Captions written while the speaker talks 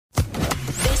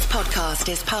podcast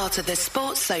is part of the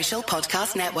Sports Social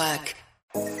Podcast Network.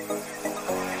 Lovely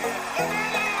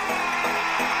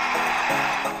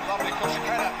cross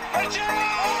header. Richard!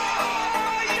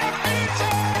 Oh, you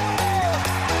beauty!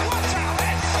 What a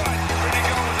headshot! Really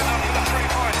goal was enough for the 3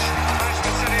 points.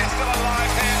 Manchester City is still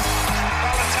alive here.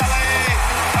 Balotelli,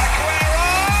 Aguero!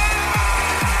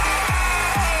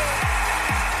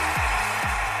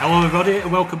 Hello everybody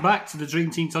and welcome back to the Dream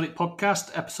Team Tonic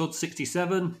podcast, episode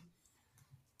 67.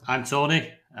 I'm Tony,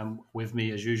 and with me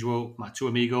as usual, my two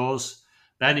amigos.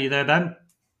 Ben, are you there, Ben?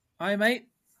 Hi, mate.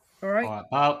 All right. All right,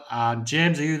 pal. And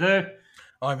James, are you there?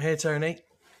 I'm here, Tony.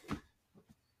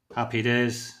 Happy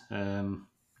days. I've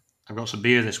got some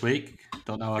beer this week.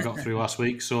 Don't know how I got through last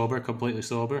week, completely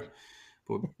sober.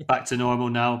 But back to normal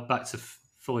now, back to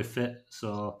fully fit,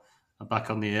 so I'm back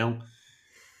on the hill.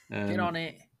 Get on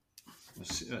it.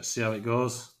 Let's see how it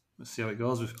goes.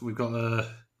 We've got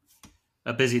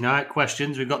a busy night.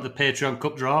 Questions. We've got the Patreon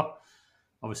Cup draw.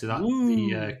 Obviously,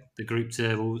 the group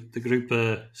table, the group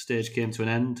stage came to an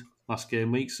end last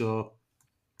game week, so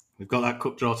we've got that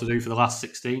cup draw to do for the last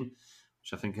 16,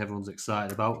 which I think everyone's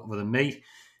excited about, other than me,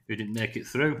 who didn't make it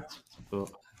through. But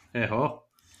hey ho,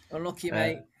 Unlucky,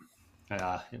 mate.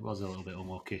 Yeah, it was a little bit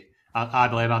unlucky. I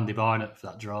blame Andy Barnett for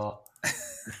that draw.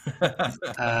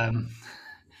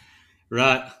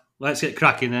 Right, let's get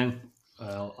cracking then.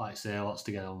 Like I say, lots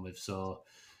to get on with. So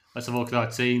let's have a look at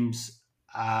our teams.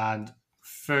 And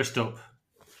first up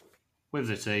with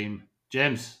the team,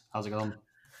 James, how's it going?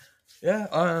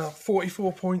 Yeah,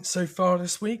 44 points so far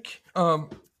this week.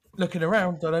 Looking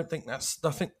around, I think that's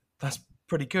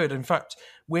pretty good. In fact,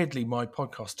 weirdly, my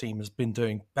podcast team has been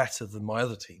doing better than my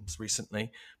other teams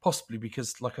recently, possibly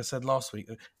because, like I said last week,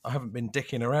 I haven't been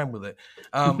dicking around with it.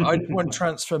 I had one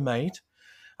transfer made,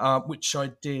 which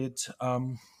I did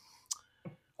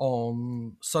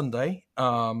on Sunday.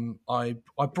 I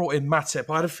brought in Matip.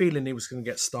 I had a feeling he was going to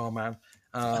get Starman.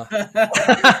 Oh,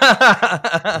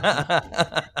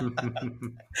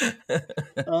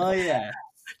 yeah.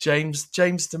 James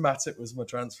to Matip was my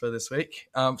transfer this week.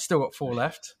 Still got 4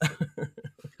 left.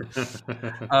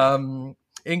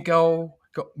 In goal,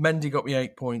 Mendy got me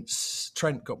 8 points.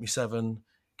 Trent got me 7.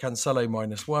 Cancelo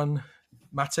 -1.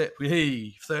 Matip,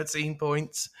 13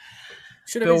 points.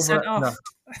 Should have been sent off. No.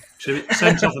 Should have been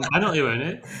sent off and penalty, weren't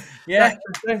it? Yeah.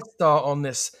 Don't start on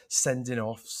this sending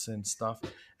offs and stuff.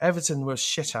 Everton were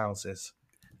shithouses.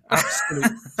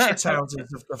 Absolute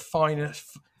shithouses of the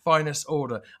finest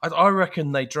order. I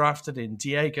reckon they drafted in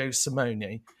Diego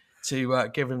Simone to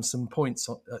give him some points,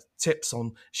 tips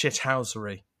on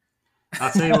shithousery.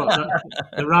 I'll tell you what,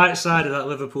 the right side of that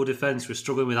Liverpool defence was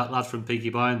struggling with that lad from Peaky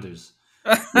Blinders.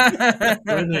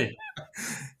 Weren't they?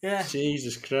 Yeah.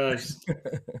 Jesus Christ.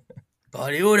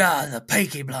 Bollywood, the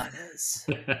Peaky Blinders.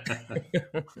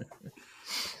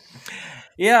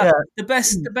 Yeah.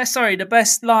 The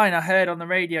best line I heard on the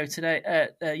radio today,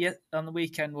 on the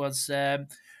weekend was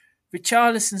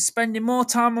Richarlison spending more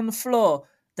time on the floor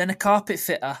than a carpet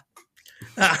fitter.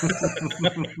 I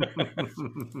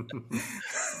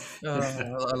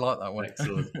like that one.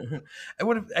 Excellent. It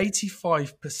would have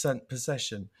 85%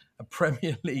 possession, a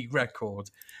Premier League record,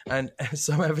 and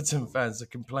some Everton fans are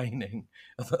complaining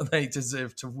that they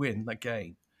deserve to win the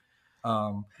game.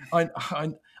 I'm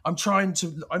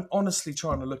honestly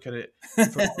trying to look at it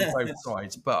from both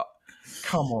sides, but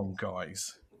come on,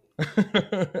 guys.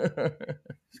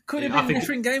 Could have been a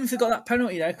different game if they got that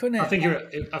penalty there, couldn't it? I think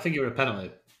you're a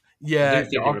penalty. Yeah,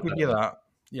 I'll give you that.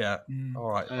 Yeah, all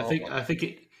right. And I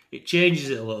think it changes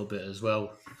it a little bit as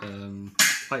well.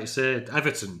 Like you said,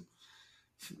 Everton,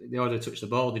 they already touched the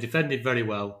ball. They defended very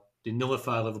well. They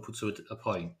nullified Liverpool to a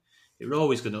point. They were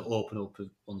always going to open up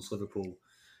once Liverpool,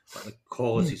 like the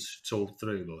quality's told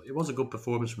through. But it was a good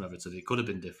performance from Everton. It could have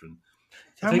been different.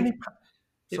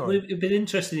 It would have been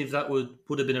interesting if that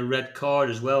would have been a red card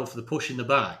as well for the push in the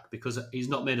back, because he's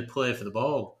not made a play for the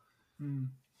ball.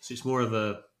 So it's more of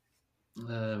a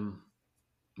who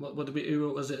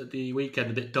was it at the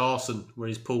weekend? A bit Dawson, where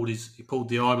he pulled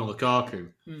the arm on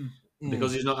Lukaku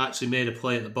because he's not actually made a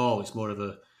play at the ball. It's more of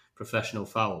a professional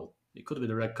foul. It could have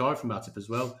been a red card for Matip as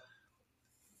well.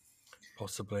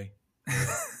 Possibly.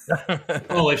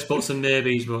 All ifs, buts and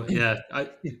maybes, but yeah,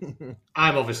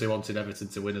 I'm obviously wanting Everton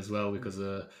to win as well because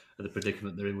of the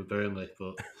predicament they're in with Burnley.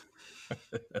 But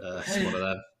it's one of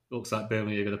them. Looks like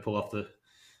Burnley are going to pull off the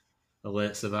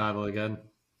late survival again.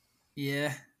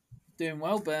 Yeah, doing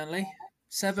well, Burnley.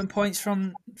 7 points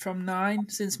from 9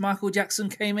 since Michael Jackson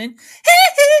came in.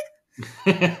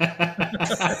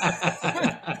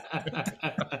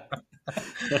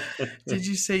 Did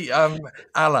you see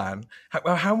Alan?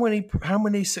 How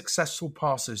many successful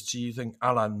passes do you think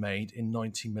Alan made in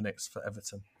 90 minutes for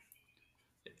Everton?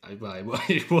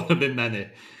 It would have been many.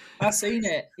 I seen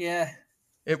it. Yeah.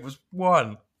 It was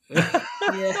one. Yeah.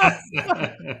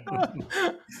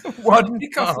 One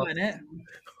Kickoff, pass. wasn't it?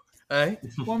 Eh?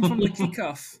 One from the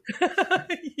kickoff.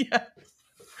 Yeah.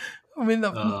 I mean,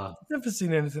 I've Ah. never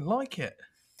seen anything like it.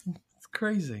 It's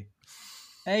crazy.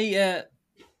 Hey,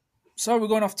 sorry we're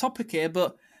going off topic here,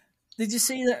 but did you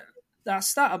see that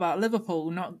stat about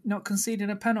Liverpool not conceding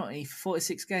a penalty for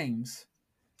 46 games?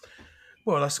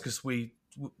 Well, that's because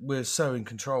we're so in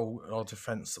control of our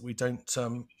defence that we don't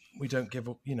give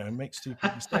up. Make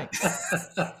stupid mistakes.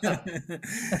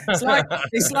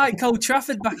 It's like Old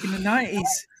Trafford back in the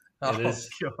 90s. It is.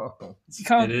 God. You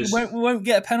can't. It is. We won't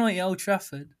get a penalty at Old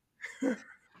Trafford. Need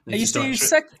Are you to start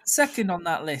still second on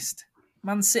that list?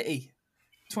 Man City,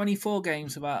 24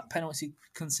 games without penalty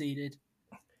conceded.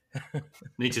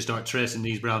 Need to start tracing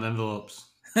these brown envelopes.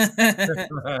 Well,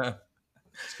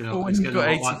 when you've got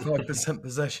 85%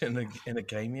 possession in a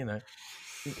game,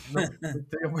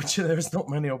 there's not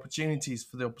many opportunities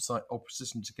for the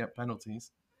opposition to get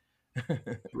penalties.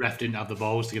 Ref didn't have the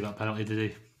balls to give that penalty,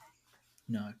 did he?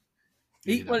 No.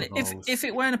 He didn't Well, have the balls. if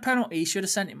it weren't a penalty, he should have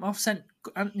sent him off. Sent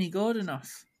Anthony Gordon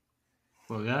off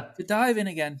Well, yeah. for diving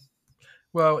again.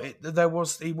 Well, he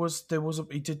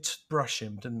did brush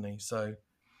him, didn't he? So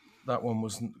that one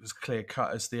wasn't as clear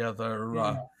cut as the other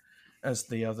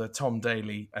Tom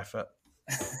Daly effort.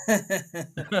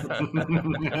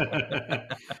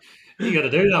 You got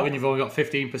to do that when you've only got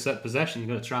 15% possession. You've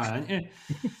got to try, haven't you?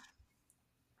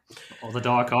 All the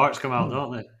dark arts come out,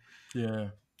 don't they?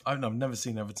 Yeah, I've never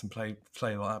seen Everton play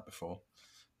like that before.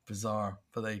 Bizarre,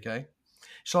 but there you go.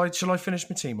 Shall I finish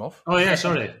my team off? Oh yeah,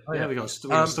 sorry. Oh, yeah, yeah. we got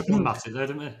stuck on Matic there,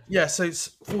 didn't we? Yeah, so it's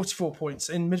 44 points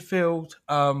in midfield.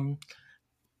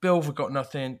 Bilver got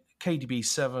nothing. KDB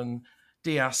 7,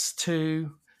 Diaz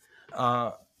 2,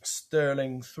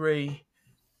 Sterling 3,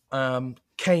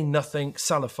 Kane nothing,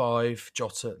 Salah 5,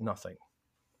 Jota nothing.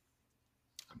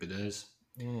 Happy days.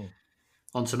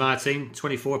 On to my team,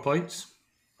 24 points.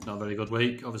 Not a very good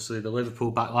week. Obviously, the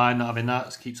Liverpool back line not having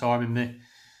that keeps harming me.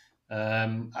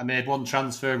 I made one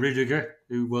transfer, Rudiger,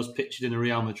 who was pictured in a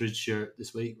Real Madrid shirt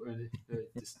this week.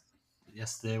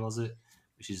 Yesterday, was it?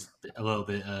 Which is a little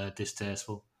bit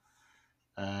distasteful.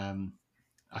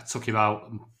 I took him out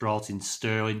and brought in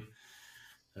Sterling,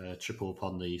 triple up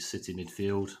on the City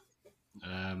midfield.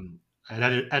 I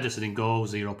had Ederson in goal,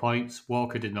 0 points.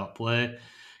 Walker did not play.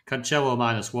 Cancelo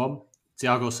 -1.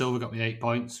 Thiago Silva got me 8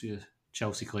 points with a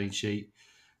Chelsea clean sheet.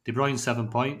 De Bruyne 7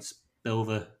 points.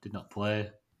 Bilver did not play.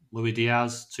 Luis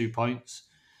Diaz 2 points.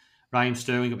 Raheem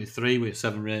Sterling got me 3 with a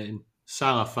 7 rating.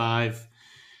 Salah 5.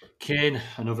 Kane,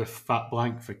 another fat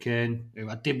blank for Kane, who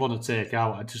I did want to take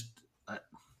out. I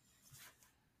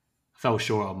fell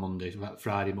short on Monday,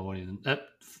 Friday morning,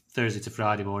 Thursday to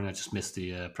Friday morning. I just missed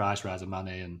the price rise of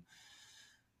Mane, and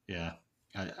yeah,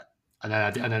 and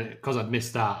then because I'd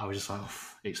missed that, I was just like,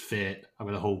 it's fate. I'm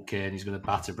going to hold Kane. He's going to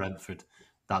batter Brentford.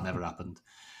 That never happened.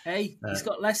 Hey, he's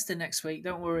got Leicester next week.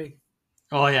 Don't worry.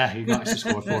 Oh yeah, he got to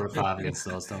score 4 or 5 against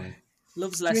those, don't he?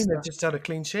 Loves Leicester Leicester. just had a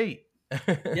clean sheet.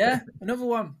 Yeah, another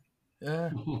one.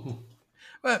 Yeah.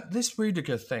 Well, this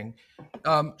Rudiger thing,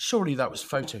 surely that was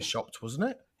photoshopped, wasn't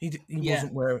it? He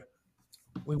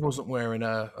wasn't wearing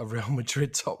a Real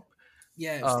Madrid top.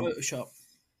 Yeah, it's Photoshop.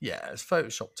 Yeah, it's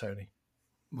photoshopped, Tony.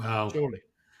 Well, Surely.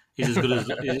 he's as good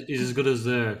as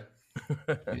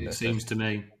it seems to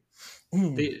me.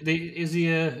 Is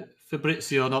the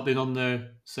Fabrizio not been on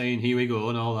there saying here we go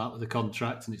and all that with the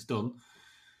contract and it's done?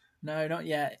 No, not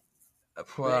yet.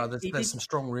 Well, there's some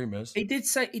strong rumours. He did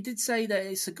say that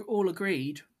it's all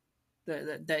agreed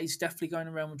that he's definitely going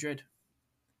to Real Madrid.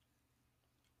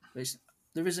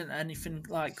 There isn't anything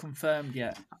like confirmed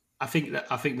yet. I think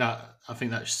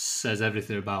that says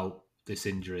everything about this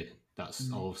injury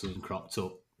that's all of a sudden cropped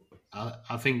up.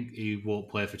 I think he won't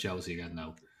play for Chelsea again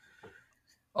now.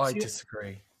 I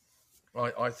disagree.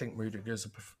 I think Rudiger is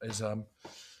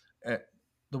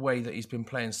the way that he's been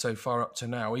playing so far up to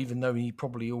now, even though he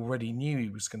probably already knew he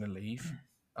was going to leave,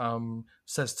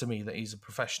 says to me that he's a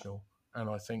professional, and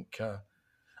I think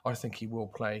he will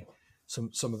play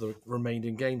some of the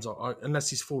remaining games. Unless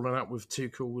he's fallen out with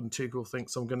Tuchel, and Tuchel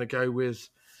thinks I'm going to go with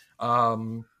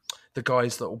the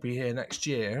guys that will be here next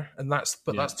year, and that's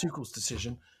Tuchel's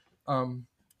decision.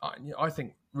 I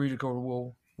think Rudiger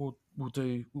will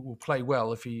play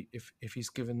well if he's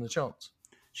given the chance.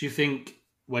 Do you think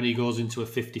when he goes into a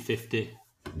 50-50,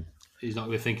 he's not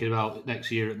going to be thinking about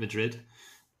next year at Madrid?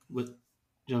 Do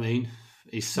you know what I mean?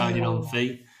 He's signing on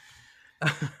fee.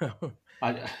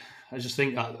 I just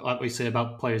think that, like we say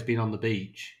about players being on the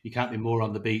beach, you can't be more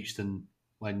on the beach than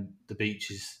when the beach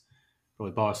is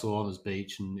probably Barcelona's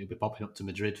beach, and he'll be popping up to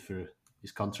Madrid for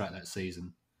his contract next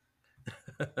season.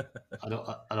 I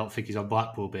don't think he's on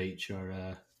Blackpool Beach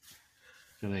or.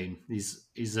 I mean, his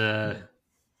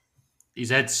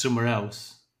head's somewhere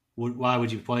else. Why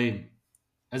would you play him?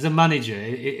 As a manager,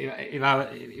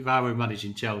 if I were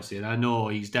managing Chelsea, and I know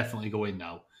he's definitely going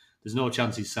now, there's no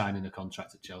chance he's signing a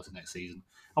contract at Chelsea next season.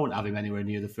 I wouldn't have him anywhere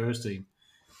near the first team.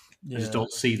 Yeah. I just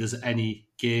don't see there's any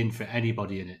gain for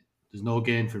anybody in it. There's no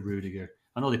gain for Rudiger.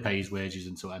 I know they pay his wages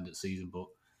until the end of the season, but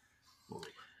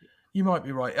You might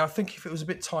be right. I think if it was a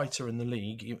bit tighter in the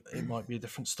league, it might be a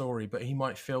different story. But he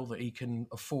might feel that he can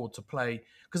afford to play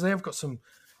because they have got some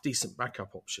decent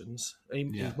backup options. He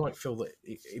might feel that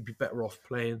he'd be better off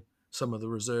playing some of the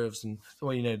reserves and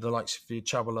the likes of your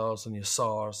Chabalars and your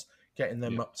SARs, getting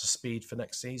them up to speed for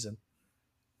next season.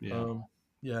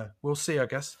 yeah, We'll see, I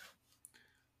guess.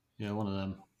 Yeah, one of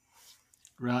them.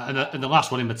 Right, and the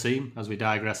last one in my team, as we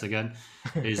digress again,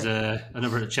 is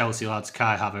another of the Chelsea lads,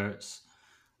 Kai Havertz,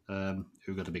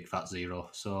 who got a big fat 0.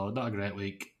 So not a great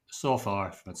week so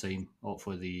far for my team.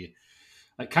 Hopefully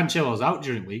Cancelo's out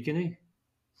during the week, isn't he?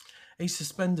 He's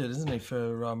suspended, isn't he,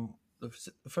 for the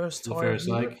first time? The first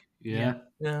leg, yeah.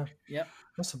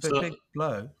 That's a big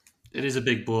blow. It is a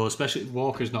big blow, especially if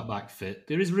Walker's not back fit.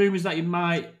 There is rumours that he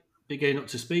might be getting up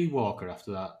to speed, Walker,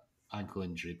 after that ankle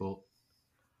injury, but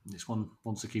it's one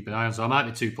to keep an eye on. So I might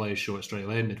be 2 players short straight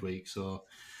away midweek, so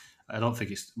I don't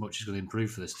think it's much is going to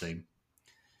improve for this team.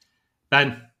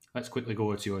 Ben, let's quickly go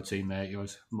over to your team, mate.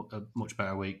 Yours a much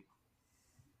better week.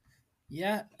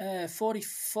 Yeah,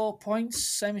 44 points,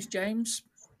 same as James.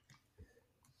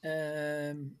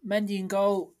 Mendy in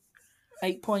goal,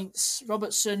 8 points.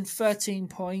 Robertson, 13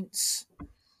 points.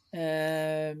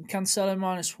 Cancelo,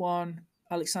 -1.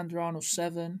 Alexander-Arnold,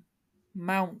 7.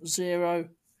 Mount, 0.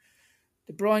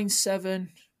 De Bruyne,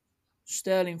 7.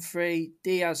 Sterling, 3.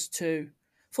 Diaz, 2.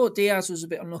 Thought Diaz was a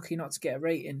bit unlucky not to get a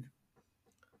rating.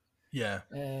 Yeah.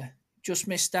 Just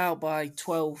missed out by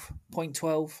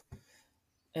 12.12.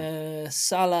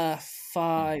 Salah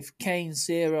 5, Kane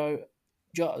 0,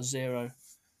 Jota 0.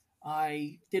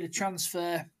 I did a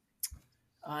transfer.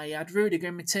 I had Rudiger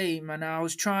in my team, and I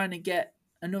was trying to get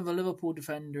another Liverpool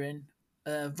defender in,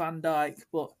 Van Dijk,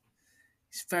 but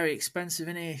it's very expensive,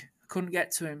 isn't he? I couldn't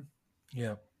get to him.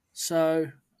 Yeah.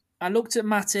 So I looked at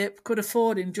Matip, could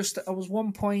afford him. I was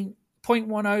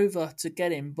 1.1 over to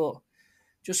get him, but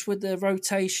just with the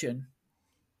rotation.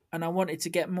 And I wanted to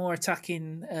get more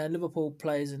attacking Liverpool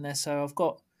players in there. So I've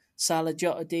got Salah,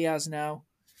 Jota, Diaz now.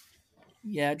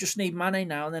 Yeah, I just need Mane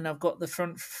now. And then I've got the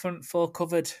front 4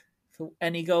 covered for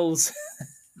any goals.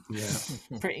 Yeah.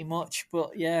 Pretty much.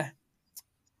 But yeah.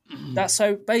 That's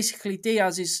so basically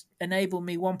Diaz is enabled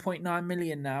me 1.9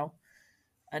 million now.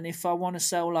 And if I want to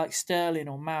sell like Sterling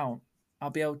or Mount,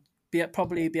 I'll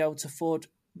probably be able to afford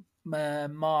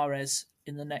Mahrez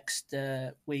in the next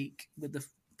week with the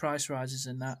price rises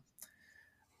and that,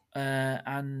 I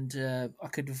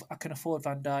can afford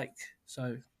Van Dijk,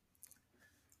 so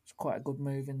it's quite a good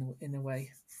move in a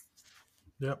way.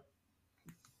 Yep.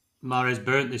 Mahrez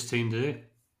burnt this team, did he?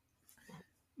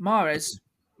 Mahrez,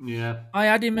 yeah. I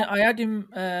had him at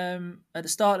the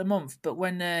start of the month, but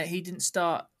when he didn't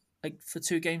start for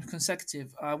 2 games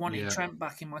consecutive, I wanted Trent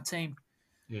back in my team.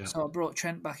 Yeah. So I brought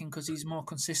Trent back in because he's more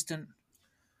consistent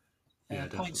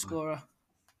point scorer.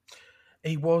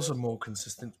 He was a more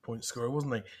consistent point scorer,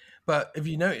 wasn't he? But if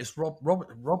you notice,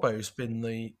 Robbo's been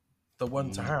the one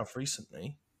to have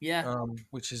recently. Yeah.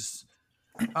 Which is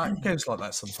it goes like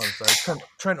that sometimes though.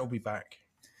 Trent will be back,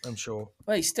 I'm sure.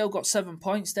 Well, he's still got 7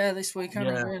 points there this week,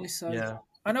 hasn't he? Really? So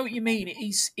I know what you mean.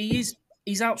 He's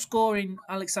outscoring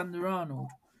Alexander-Arnold,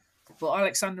 but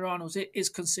Alexander-Arnold is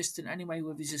consistent anyway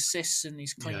with his assists and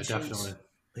his clean sheets. Yeah, definitely.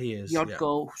 He is. The odd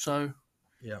goal. So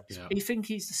yeah. You think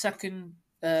he's the second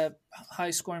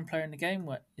highest scoring player in the game,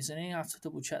 isn't he? I have to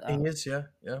double check that. He is, yeah.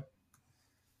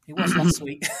 He was last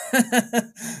week.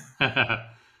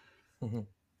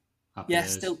 Yeah,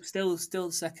 days. still the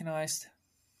second highest.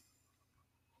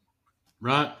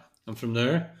 Right, and from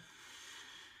there,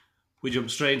 we jump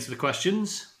straight into the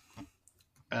questions.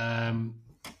 There's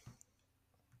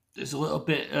a little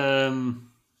bit of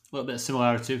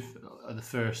similarity of the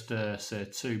first, say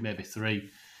 2, maybe 3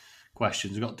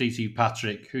 questions. We've got DT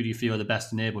Patrick. Who do you feel are the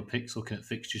best enabled picks looking at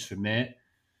fixtures for May?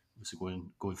 Obviously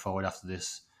going forward after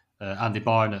this. Andy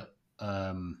Barnett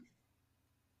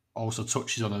also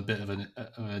touches on a bit of an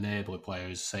enabler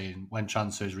players, saying when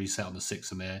transfers reset on the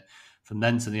 6th of May, from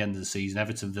then to the end of the season,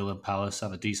 Everton, Villa and Palace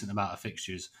have a decent amount of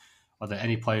fixtures. Are there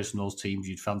any players from those teams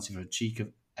you'd fancy for a cheeky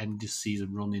end of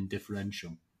season running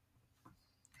differential.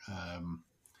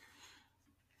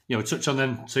 We'll touch on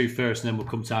them two first, and then we'll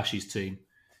come to Ash's team.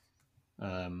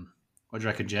 What do you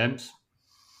reckon, James?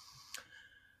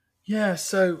 Yeah,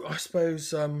 so I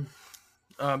suppose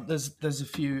there's a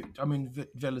few. I mean,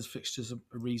 Villa's fixtures are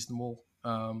reasonable.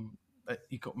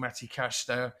 You've got Matty Cash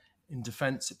there in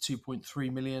defence at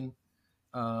 2.3 million.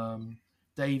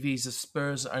 Davies of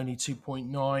Spurs at only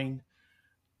 2.9.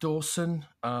 Dawson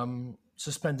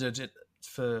suspended it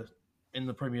in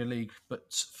the Premier League,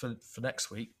 but for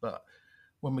next week. But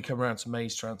when we come around to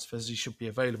May's transfers, he should be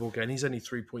available again. He's only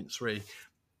 3.3,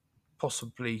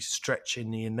 possibly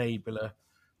stretching the enabler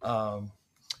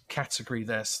category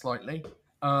there slightly.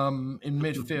 In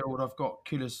midfield, I've got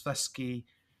Kulusevski,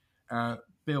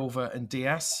 Bilva, and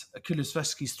Diaz.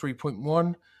 Kulusevski's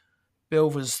 3.1,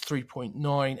 Bilva's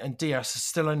 3.9, and Diaz is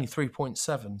still only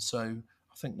 3.7. So I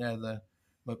think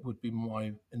would be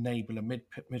my enabler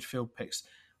midfield picks.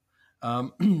 I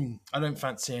don't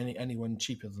fancy anyone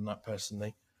cheaper than that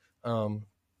personally.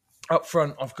 Up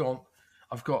front, I've got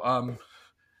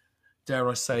dare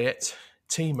I say it,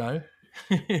 Timo,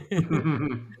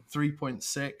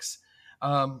 3.6.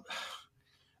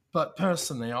 But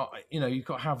personally, you've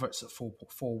got Havertz at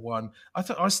 4.41.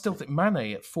 I still think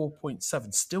Mane at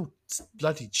 4.7 still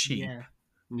bloody cheap,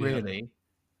 really,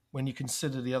 when you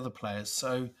consider the other players.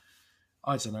 So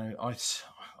I don't know.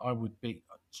 I would be,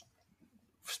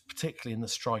 particularly in the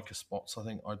striker spots, I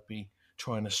think I'd be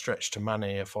trying to stretch to Mane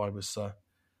if I was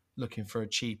looking for a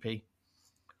cheapie.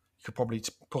 You could probably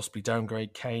possibly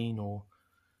downgrade Kane or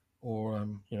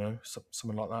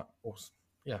something like that. Or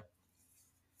yeah.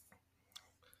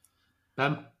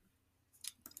 Ben?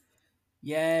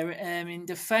 Yeah, in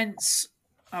defence,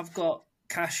 I've got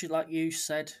Cash, like you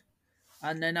said,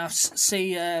 and then I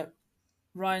see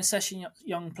Ryan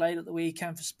Sessegnon played at the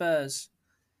weekend for Spurs.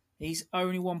 He's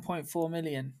only 1.4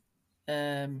 million.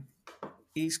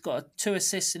 He's got 2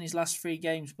 assists in his last 3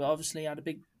 games, but obviously had a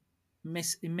big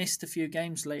miss. He missed a few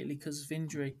games lately because of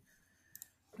injury,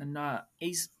 and I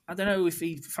don't know if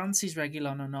he fancies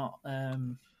Reguilon or not.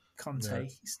 Conte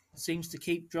seems to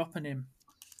keep dropping him.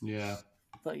 Yeah,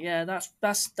 but yeah,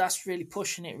 that's really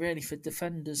pushing it really for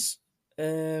defenders.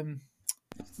 Midfield,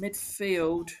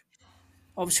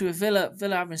 obviously with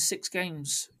Villa having 6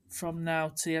 games from now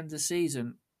to the end of the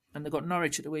season, and they've got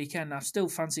Norwich at the weekend. I still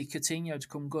fancy Coutinho to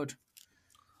come good.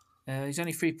 He's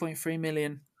only 3.3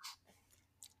 million.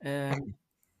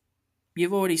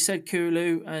 You've already said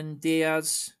Kulu and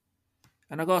Diaz,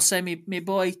 and I gotta say, my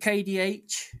boy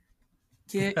KDH,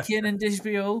 Kiernan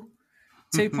Disbiol,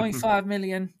 2.5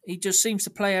 million. He just seems to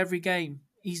play every game.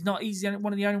 He's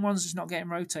one of the only ones that's not getting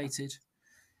rotated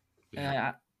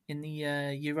in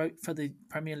the for the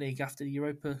Premier League after the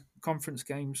Europa Conference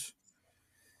games.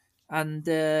 And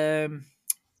in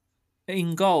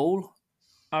goal,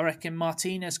 I reckon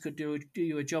Martinez could do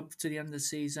you a job to the end of the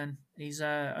season. He's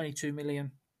only 2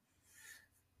 million.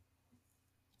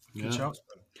 Good chance.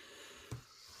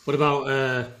 What about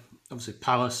obviously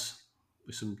Palace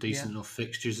with some decent enough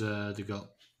fixtures? They've got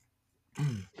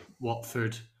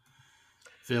Watford,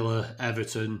 Villa,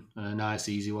 Everton, a nice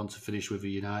easy one to finish with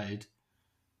United.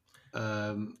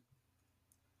 I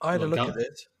had a look at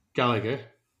it. Gallagher,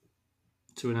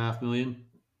 2.5 million.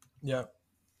 Yeah.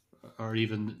 Or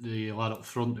even the lad up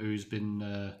front who's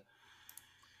been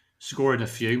scoring a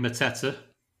few, Mateta.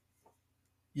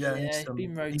 Yeah, he's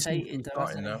been rotated though,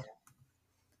 hasn't he?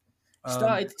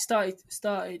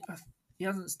 Started. He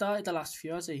hasn't started the last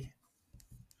few, has he?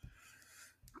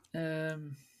 You're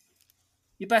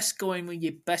best going with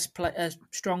your best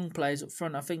strong players up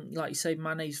front. I think, like you say,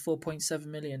 Mane's 4.7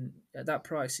 million at that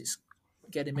price. It's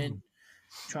get him in,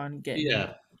 try and get him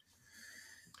in.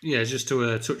 Yeah, just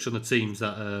to touch on the teams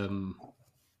that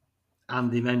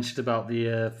Andy mentioned about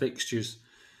the fixtures.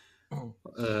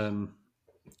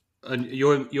 And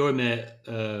your mate,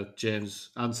 James,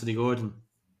 Anthony Gordon.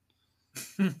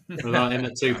 What about him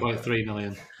at 2.3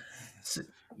 million?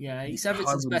 Yeah, he's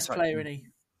Everton's best player, isn't he?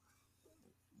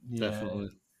 Yeah.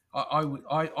 Definitely.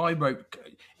 I wrote.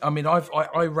 I mean,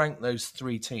 I ranked those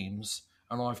 3 teams,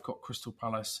 and I've got Crystal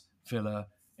Palace, Villa,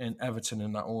 and Everton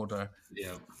in that order.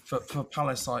 Yeah. For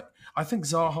Palace, I think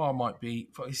Zaha might be.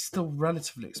 He's still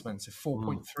relatively expensive,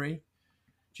 4.3. Do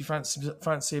you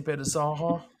fancy a bit of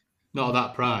Zaha? Not at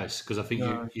that price, because I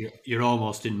think you're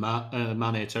almost in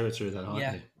Mane territory then,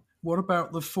 aren't you? What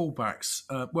about the fullbacks?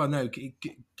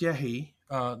 Gehi,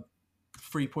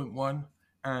 3.1,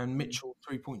 and Mitchell,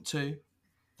 3.2.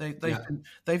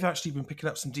 They've actually been picking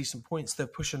up some decent points. They're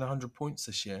pushing 100 points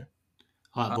this year.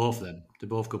 I like both of them. They're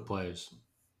both good players.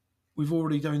 we've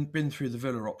already been through the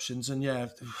Villa options, and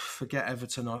forget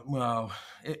Everton. I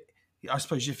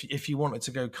suppose if you wanted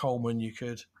to go Coleman, you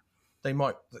could. They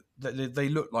might. They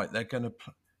look like they're going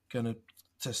to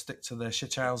stick to their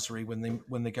shithousery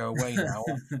when they go away now.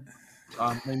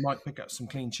 They might pick up some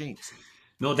clean sheets.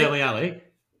 No Dele Alli.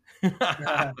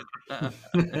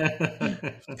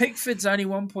 Pickford's only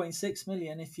 1.6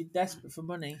 million if you're desperate for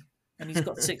money, and he's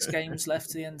got 6 games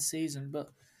left to the end of the season.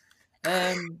 But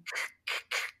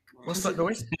what's that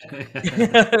noise?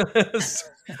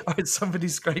 I had somebody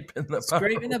scraping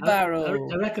the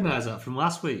barrel. I recognise that from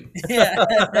last week.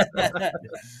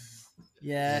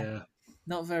 Yeah,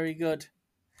 not very good.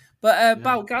 But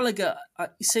about Gallagher,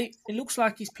 you see, it looks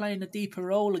like he's playing a deeper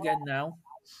role again now.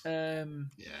 In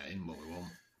what we want.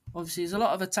 Obviously, there's a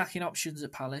lot of attacking options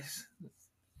at Palace.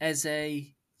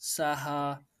 Eze,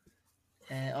 Saha,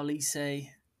 Olise.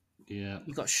 Yeah.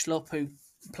 You've got Schlupp, who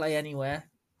play anywhere.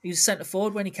 He was centre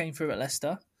forward when he came through at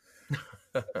Leicester.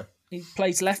 He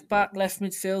plays left back, left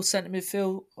midfield, centre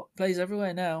midfield, plays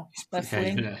everywhere now. Left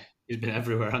wing. He's been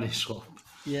everywhere on his Schlupp.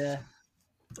 Yeah.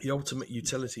 The ultimate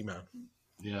utility man.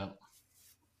 Yeah.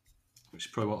 Which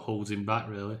is probably what holds him back,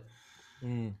 really.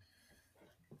 Mm.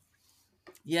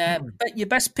 Yeah, but you're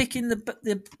best picking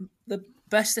the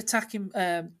best attacking,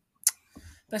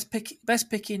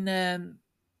 picking the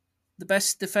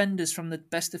best defenders from the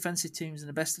best defensive teams and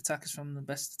the best attackers from the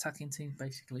best attacking teams.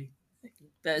 Basically,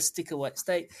 better stick away,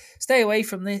 stay away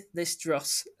from this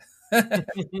dross.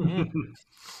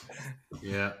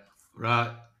 Yeah,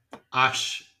 right.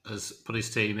 Ash has put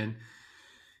his team in.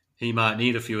 He might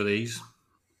need a few of these.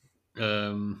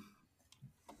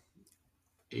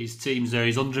 His team's there.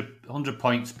 He's 100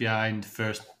 points behind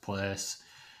first place.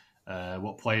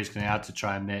 What players can he add to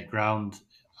try and make ground?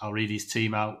 I'll read his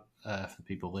team out for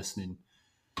people listening.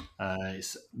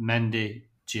 It's Mendy,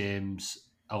 James,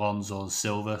 Alonso and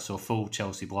Silva, so full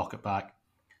Chelsea block at back.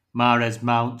 Mahrez,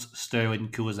 Mount, Sterling,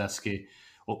 Kulusevski.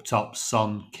 Up top,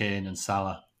 Son, Kane and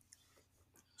Salah.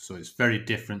 So it's very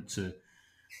different to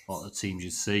what the teams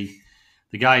you see.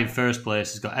 The guy in first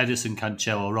place has got Edison,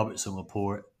 Cancelo, Robertson,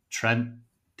 Laporte, Trent,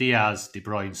 Diaz, De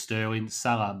Bruyne, Sterling,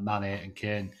 Salah, Mane and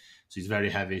Kane. So he's very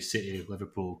heavy. City,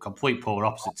 Liverpool, complete polar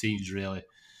opposite teams really,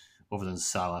 other than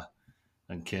Salah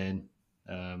and Kane.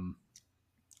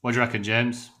 What do you reckon,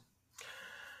 James?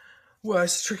 Well,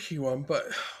 it's a tricky one, but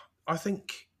I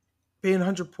think being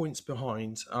 100 points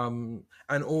behind and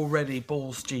already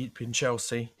balls deep in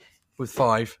Chelsea with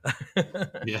 5.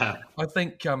 Yeah. I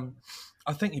think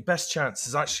your best chance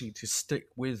is actually to stick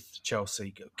with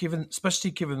Chelsea, especially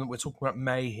given that we're talking about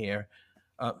May here,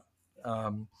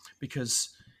 because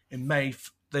in May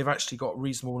they've actually got a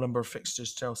reasonable number of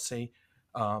fixtures. Chelsea,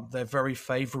 they're very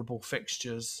favourable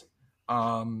fixtures.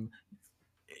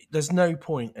 There's no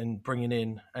point in bringing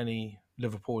in any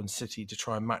Liverpool and City to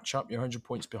try and match up. You're 100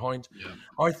 points behind. Yeah.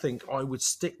 I think I would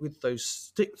stick with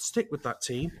that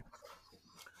team.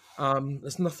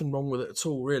 There's nothing wrong with it at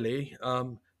all, really.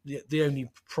 The only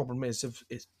problem is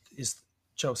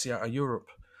Chelsea out of Europe.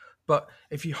 But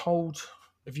if you hold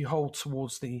that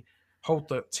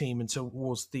team until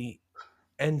towards the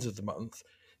end of the month,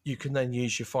 you can then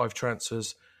use your 5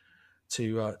 transfers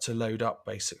to load up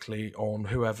basically on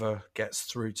whoever gets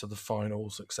through to the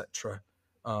finals, etc.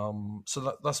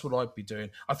 So that's what I'd be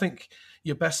doing. I think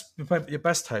your best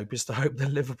hope is to hope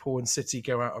that Liverpool and City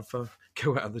go out of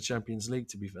the Champions League.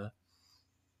 To be fair.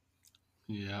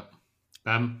 Yeah.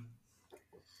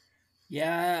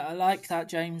 Yeah, I like that,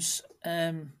 James.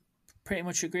 Pretty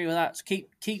much agree with that. So keep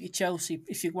your Chelsea.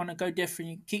 If you want to go different,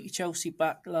 you keep your Chelsea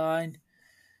back line.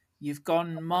 You've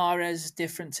gone Mahrez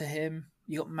different to him.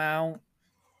 You got Mount.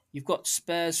 You've got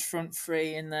Spurs front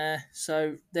 3 in there.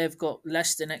 So they've got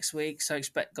Leicester next week. So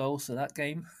expect goals for that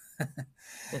game.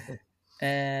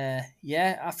 I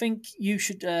think you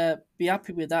should be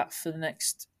happy with that for the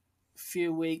next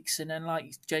few weeks, and then,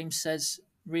 like James says,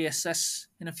 reassess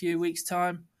in a few weeks'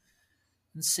 time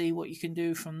and see what you can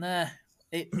do from there.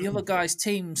 The other guys'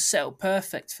 teams set up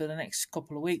perfect for the next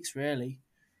couple of weeks, really.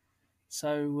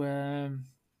 So,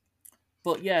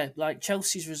 but yeah, like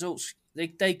Chelsea's results,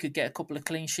 they could get a couple of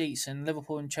clean sheets, and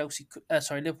Liverpool and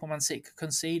Liverpool Man City could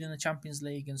concede in the Champions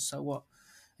League, and so what?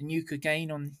 And you could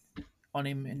gain on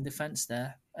him in defence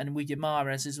there, and with your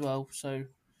Mahrez as well. So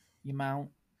your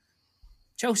Mount.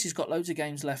 Chelsea's got loads of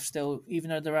games left still,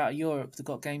 even though they're out of Europe. They've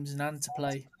got games in hand to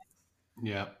play.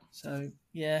 Yeah. So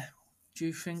yeah, do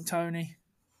you think, Tony?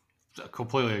 I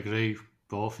completely agree,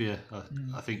 both of you.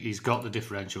 I think he's got the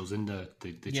differentials in the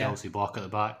Chelsea block at the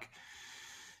back.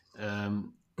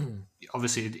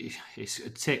 Obviously,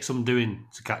 it takes some doing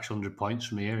to catch 100 points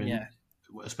from here,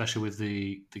 especially with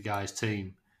the guys'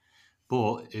 team.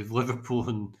 But if Liverpool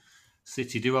and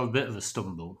City do have a bit of a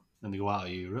stumble and they go out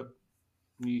of Europe,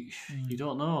 you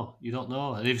don't know. You don't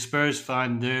know. And if Spurs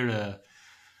find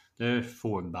their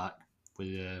form back with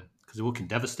because they're looking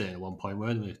devastating at one point,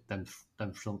 weren't they?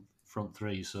 Them front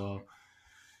three. So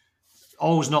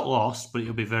always not lost, but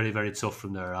it'll be very, very tough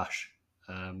from there, Ash.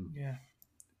 Yeah.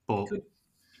 But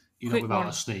you're not quick without one.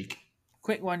 a sneak.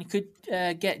 Quick one. You could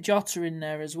get Jota in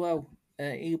there as well.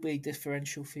 He'll be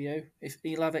differential for you if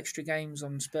he'll have extra games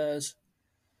on Spurs.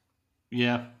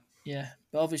 Yeah. Yeah,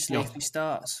 but obviously if he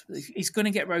starts, he's going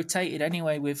to get rotated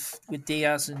anyway with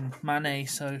Diaz and Mane.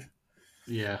 So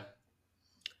Yeah.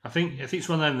 I think it's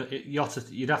one of them.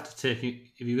 You'd have to take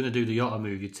if you're going to do the Jota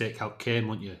move. You'd take out Kane,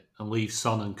 wouldn't you, and leave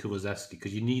Son and Kulusevski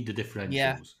because you need the differentials.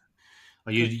 Yeah.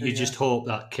 Or you just hope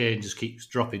that Kane just keeps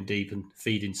dropping deep and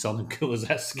feeding Son and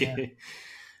Kulusevski.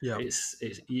 Yeah. It's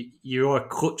you are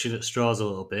clutching at straws a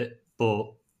little bit,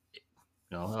 but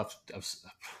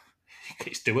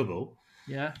it's doable.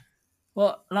 Yeah.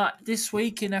 Well, like this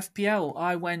week in FPL,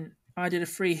 I did a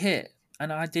free hit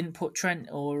and I didn't put Trent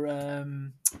or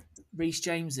Reece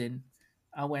James in.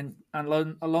 I went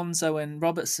Alonso and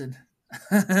Robertson,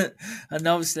 and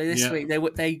obviously this week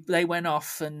they went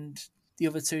off and the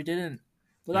other two didn't.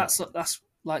 But that's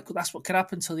what could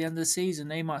happen till the end of the season.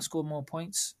 They might score more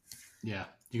points. Yeah,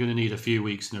 you're going to need a few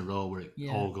weeks in a row where it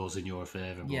all goes in your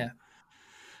favour. Yeah.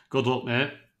 Good luck,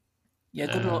 mate. Yeah,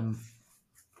 good luck.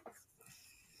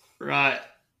 Right.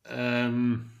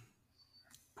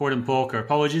 Port and Poker.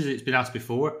 Apologies, it's been asked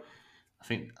before. I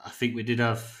think we did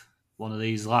have one of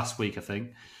these last week, I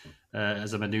think,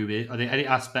 as I'm a newbie. Are there any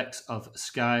aspects of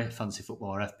Sky, Fantasy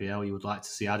Football or FPL you would like to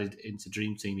see added into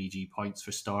Dream Team, e.g. points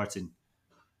for starting?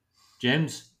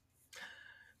 James?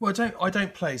 Well, I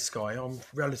don't play Sky. I'm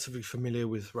relatively familiar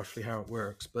with roughly how it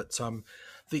works. But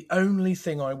the only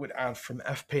thing I would add from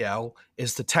FPL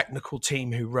is the technical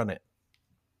team who run it.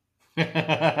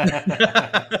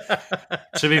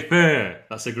 To be fair,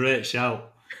 that's a great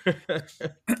shout.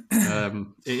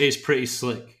 It is pretty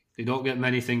slick. They don't get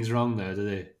many things wrong there, do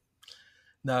they?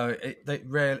 No, they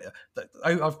rarely.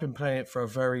 I've been playing it for a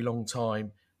very long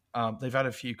time. They've had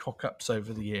a few cock-ups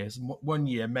over the years. And one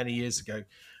year, many years ago,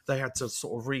 they had to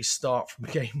sort of restart from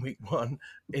game week 1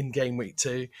 in game week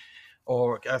 2.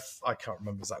 Or I can't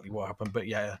remember exactly what happened, but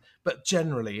yeah. But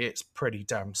generally, it's pretty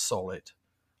damn solid.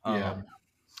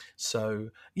 So,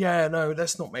 yeah, no,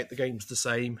 let's not make the games the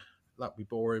same. That'd be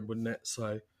boring, wouldn't it?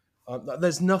 So,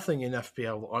 there's nothing in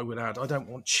FPL that I would add. I don't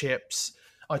want chips.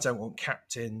 I don't want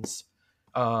captains.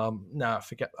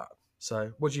 Forget that.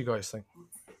 So, what do you guys think?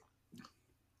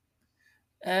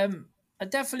 I'd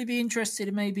definitely be interested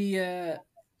in maybe a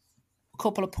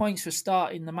couple of points for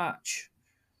starting the match.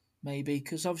 Maybe,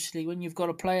 because obviously when you've got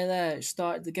a player there who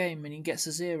started the game and he gets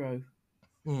a 0,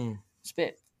 it's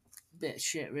a bit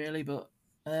shit, really, but...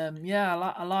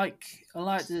 I like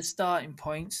the starting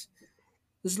points.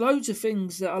 There's loads of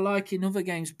things that I like in other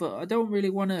games, but I don't really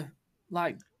want to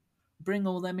bring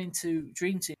all them into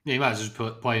Dream Team. Yeah, you might as well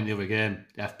just play in the other game,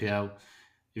 the FPL.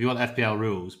 If you want FPL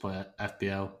rules, play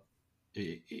FPL.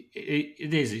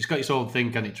 It is. It's got its own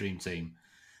thing, can it? Dream Team,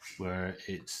 where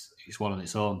it's one on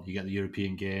its own. You get the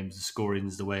European games, the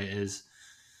scoring's the way it is.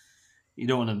 You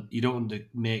don't want to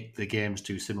make the games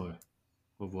too similar.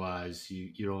 Otherwise,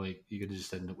 you're going to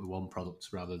just end up with one product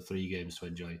rather than 3 games to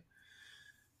enjoy.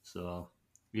 So,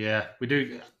 yeah, we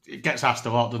do. It gets asked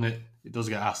a lot, doesn't it? It does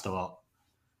get asked a lot.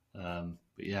 But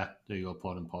yeah, there you go,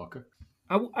 Paul and Parker.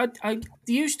 I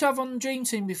used to have on Dream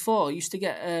Team before. I used to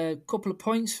get a couple of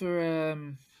points for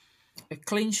a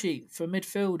clean sheet for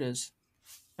midfielders,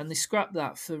 and they scrapped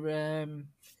that for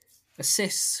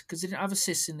assists because they didn't have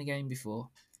assists in the game before.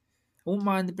 I wouldn't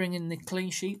mind bringing the clean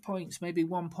sheet points, maybe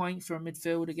 1 point for a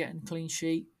midfielder getting clean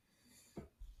sheet.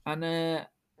 And I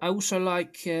also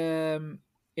like, in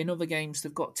other games,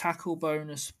 they've got tackle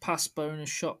bonus, pass bonus,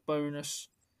 shot bonus.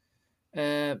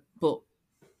 But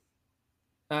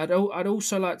I'd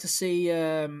also like to see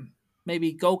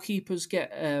maybe goalkeepers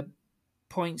get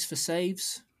points for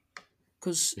saves.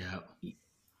 Because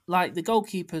like the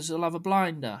goalkeepers will have a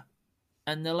blinder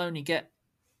and they'll only get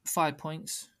 5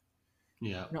 points.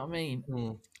 Yeah, you know what I mean.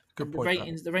 Good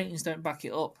point. The ratings don't back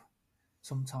it up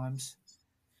sometimes.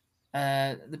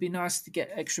 It'd be nice to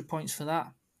get extra points for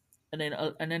that, and then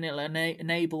it'll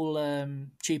enable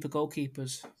cheaper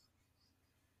goalkeepers.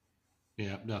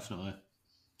 Yeah, definitely.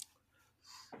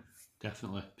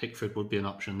 Pickford would be an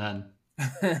option then.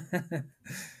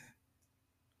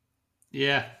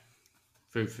 Yeah,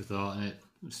 food for thought, and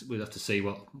we'll have to see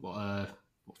what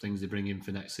things they bring in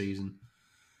for next season.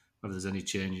 Whether there's any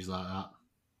changes like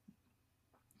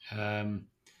that.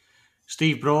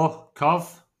 Steve Bro,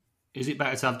 Cov, Is it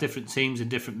better to have different teams in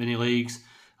different mini leagues?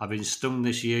 I've been stung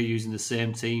this year using the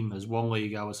same team. As one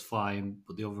league I was flying,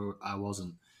 but the other I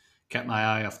wasn't. Kept my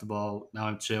eye off the ball. Now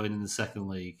I'm trailing in the second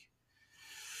league.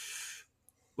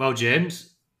 Well,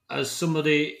 James, as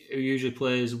somebody who usually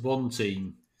plays one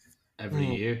team every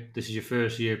year, this is your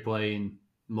first year playing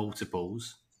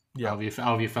multiples. Yeah. How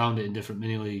have you found it in different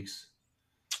mini leagues?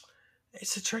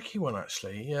 It's a tricky one,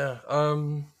 actually. Yeah.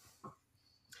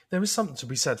 There is something to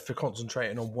be said for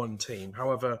concentrating on one team.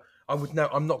 However, I'm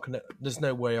not going to. There's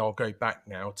no way I'll go back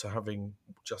now to having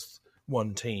just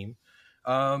one team.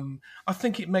 I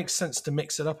think it makes sense to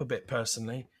mix it up a bit,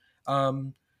 personally.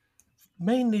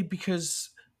 Mainly because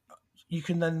you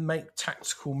can then make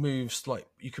tactical moves, like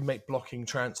you can make blocking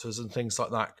transfers and things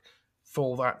like that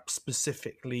for that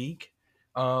specific league.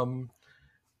 I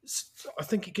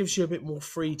think it gives you a bit more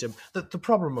freedom. The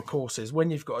problem, of course, is when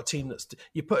you've got a team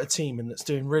you put a team in that's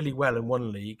doing really well in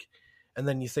one league, and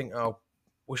then you think, oh,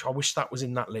 I wish that was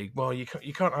in that league. Well, you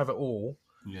can't have it all.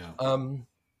 Yeah.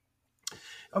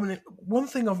 I mean, one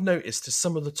thing I've noticed is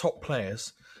some of the top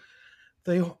players,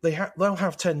 they'll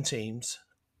have 10 teams,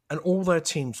 and all their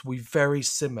teams will be very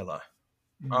similar.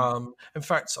 In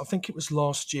fact, I think it was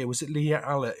last year. Was it Leah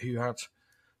Allett who had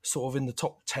sort of in the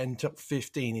top 10, top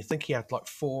 15? I think he had like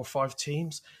 4 or 5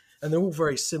 teams, and they're all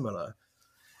very similar.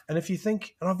 And if you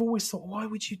think, and I've always thought, why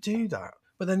would you do that?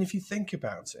 But then if you think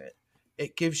about it,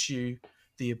 it gives you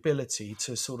the ability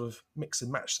to sort of mix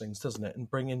and match things, doesn't it? And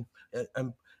bring in,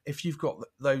 and if you've got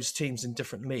those teams in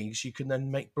different leagues, you can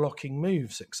then make blocking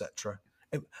moves, etc.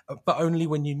 But only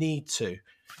when you need to.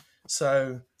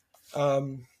 So,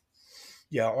 I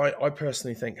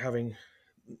personally think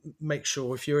make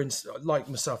sure if you're in, like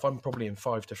myself, I'm probably in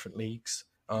 5 different leagues.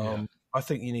 I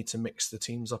think you need to mix the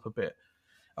teams up a bit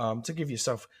to give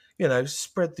yourself,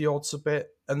 spread the odds a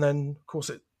bit. And then, of course,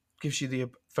 it gives you the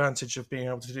advantage of being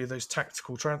able to do those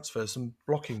tactical transfers and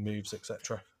blocking moves,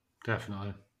 etc.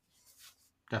 Definitely,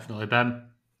 Ben.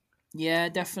 Yeah,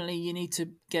 definitely. You need to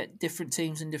get different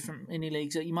teams in different mini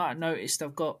leagues. You might have noticed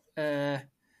I've got a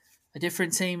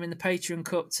different team in the Patreon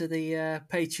Cup to the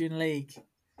Patreon League,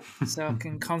 so I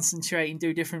can concentrate and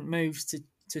do different moves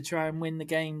to try and win the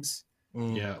games.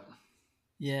 Yeah.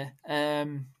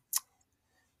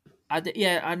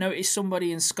 I noticed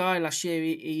somebody in Sky last year.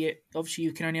 He obviously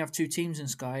you can only have 2 teams in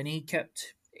Sky, and he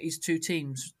kept his 2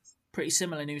 teams pretty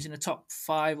similar. And he was in the top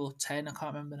 5 or 10. I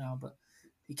can't remember now, but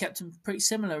he kept them pretty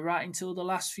similar right until the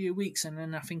last few weeks, and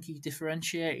then I think he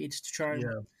differentiated to try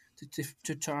and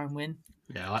to try and win.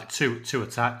 Yeah, like two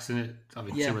attacks in it. I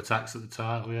mean, 2 attacks at the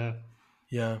title. Yeah.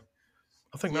 Yeah.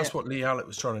 I think that's what Lee Allett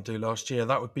was trying to do last year.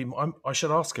 That would be. I should I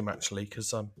should ask him actually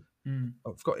because I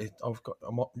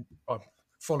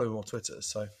follow him on Twitter.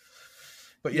 So,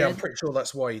 but I'm pretty sure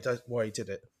that's why he did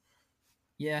it.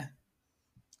 Yeah.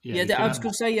 I was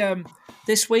going to say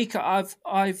this week I've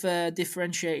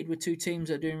differentiated with 2 teams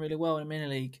that are doing really well in a mini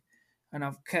league, and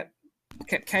I've kept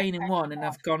Kane in one and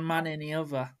I've gone Man in the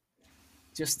other,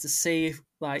 just to see if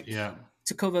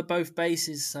to cover both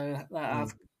bases. So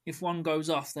that if one goes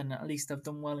off, then at least I've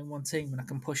done well in one team and I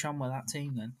can push on with that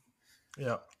team then.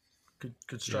 Yeah,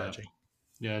 good strategy.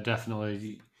 Yeah,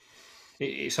 definitely.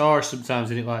 It's hard sometimes,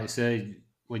 isn't it? Like you say,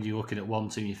 when you're looking at one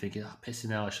team, you're thinking,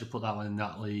 pissing hell, I should have put that one in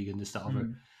that league and this, that, other.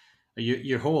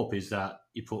 Your hope is that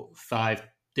you put 5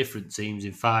 different teams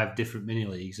in 5 different mini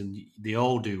leagues and they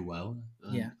all do well.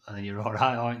 And then you're all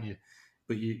right, aren't you?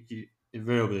 But you're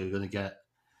invariably going to get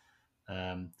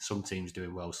some teams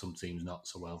doing well, some teams not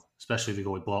so well. Especially if you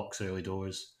go with blocks early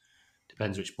doors.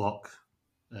 Depends which block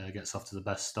gets off to the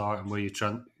best start and where you try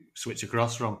and switch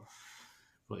across from.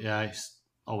 But yeah, it's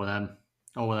all with them.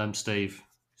 All with them, Steve.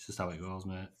 It's just how it goes,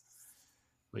 mate.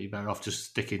 But you're better off just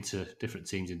sticking to different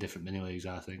teams in different mini leagues,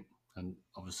 I think. And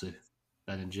obviously,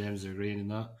 Ben and James are agreeing in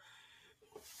that.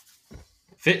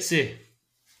 Fitzy,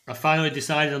 I finally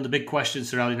decided on the big question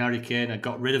surrounding Harry Kane. I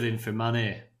got rid of him for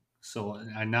Mane. So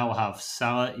I now have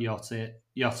Salah,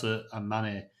 Jota and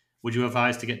Mane. Would you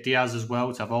advise to get Diaz as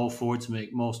well, to have all 4 to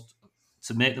make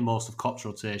the most of Klopp's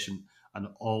rotation and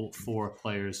all 4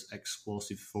 players'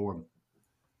 explosive form?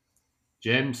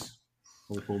 James,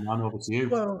 Liverpool man, over to you.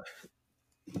 Well,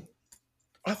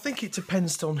 I think it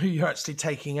depends on who you're actually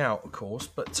taking out, of course.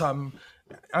 But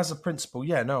as a principle,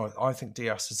 I think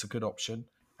Diaz is a good option.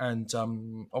 And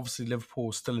obviously,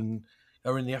 Liverpool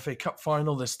are in the FA Cup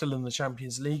final. They're still in the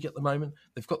Champions League at the moment.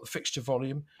 They've got the fixture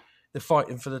volume. They're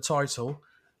fighting for the title.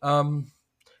 I've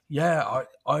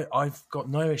got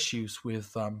no issues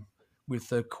with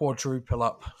the quadruple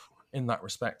up in that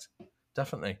respect.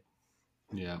 Definitely.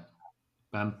 Yeah.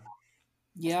 Ben?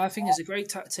 Yeah, I think it's a great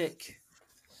tactic.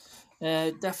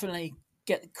 Definitely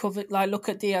get covered. Like, look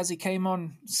at Diaz. He came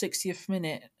on 60th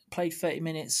minute, played 30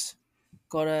 minutes,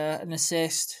 got an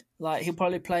assist. Like, he'll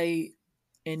probably play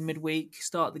in midweek,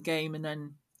 start the game, and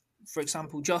then, for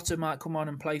example, Jota might come on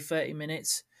and play 30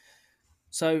 minutes.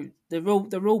 So they're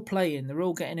all playing, they're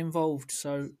all getting involved.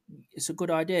 So it's a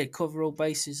good idea. Cover all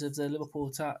bases of the Liverpool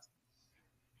attack.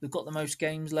 They've got the most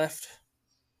games left.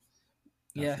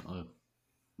 Definitely.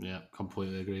 Yeah,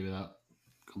 completely agree with that.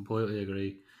 Completely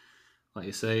agree. Like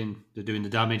you're saying, they're doing the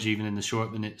damage even in the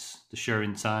short minutes. They're sure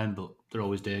in time, but they're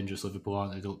always dangerous. Liverpool,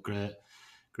 aren't they? They look great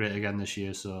again this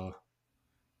year. So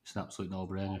it's an absolute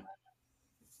no-brainer.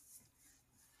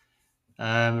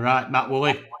 Right, Matt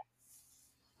Woolley,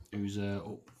 who's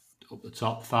up the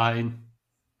top fighting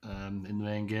in the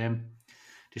main game.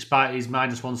 Despite his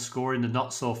 -1 score in the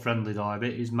not-so-friendly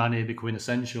derby, his Mane becoming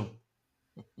essential.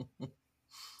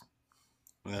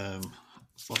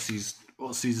 What's his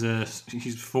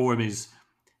form is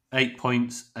 8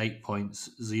 points, 8 points,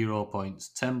 0 points,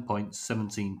 10 points,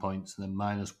 17 points, and then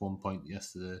 -1 point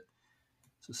yesterday.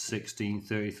 So 16,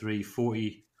 33,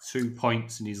 42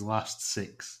 points in his last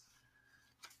 6.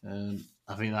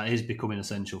 I think that is becoming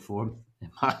essential for him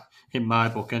in my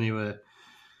book anyway.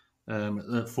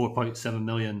 At 4.7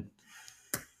 million,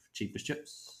 cheapest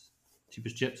chips.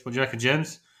 What do you reckon,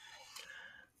 James?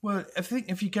 Well, I think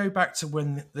if you go back to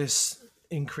when this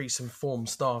increase in form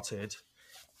started,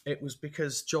 it was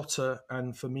because Jota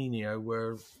and Firmino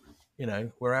were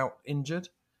out injured,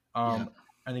 and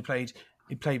he played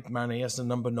Mane as the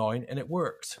number 9, and it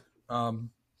worked.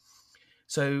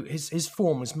 So his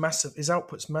form is massive. His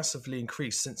output's massively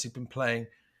increased since he's been playing,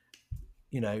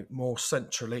 more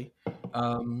centrally.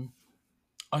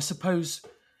 I suppose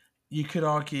you could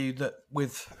argue that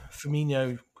with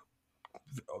Firmino,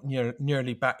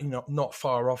 nearly back, not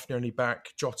far off, nearly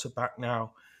back, Jota back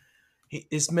now,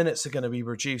 his minutes are going to be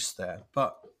reduced there.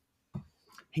 But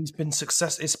it's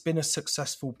been a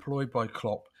successful ploy by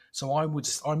Klopp. So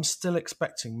I'm still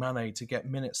expecting Mane to get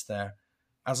minutes there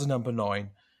as a number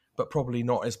 9, but probably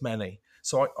not as many.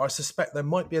 So I suspect there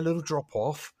might be a little drop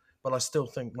off, but I still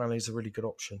think Mane's a really good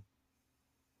option.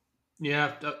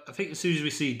 Yeah, I think as soon as we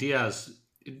see Diaz,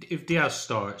 if Diaz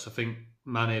starts, I think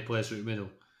Mane plays through the middle.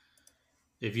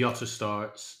 If Jota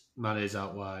starts, Mane's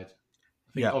out wide.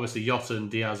 I think obviously Jota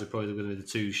and Diaz are probably going to be the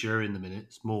two sure in the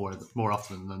minutes more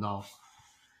often than not.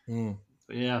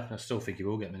 But yeah, I still think he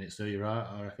will get minutes. So you're right,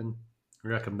 I reckon. You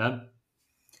reckon, Ben?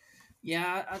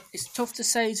 Yeah, it's tough to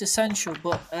say he's essential,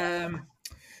 but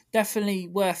definitely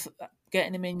worth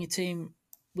getting him in your team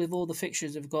with all the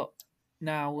fixtures they've got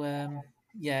now.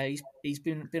 He's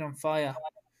been on fire.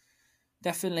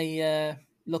 Definitely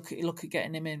look at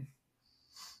getting him in.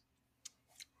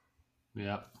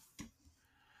 Yeah.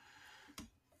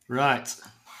 Right.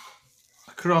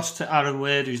 Across to Aaron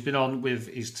Wade, who's been on with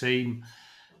his team.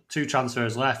 2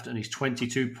 transfers left, and he's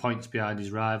 22 points behind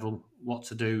his rival. What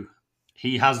to do?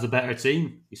 He has the better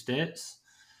team, he states.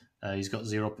 He's got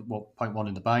 0.1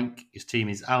 in the bank. His team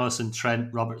is Alisson,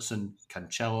 Trent, Robertson,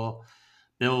 Cancelo,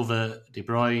 Bilva, De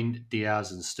Bruyne,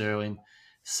 Diaz and Sterling,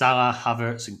 Salah,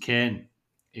 Havertz and Kane.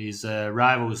 His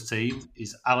rival's team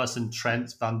is Alisson,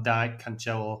 Trent, Van Dijk,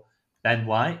 Cancelo, Ben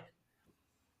White,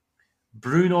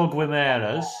 Bruno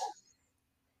Guimaraes,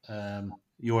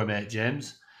 your mate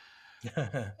James,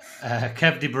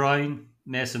 Kev De Bruyne,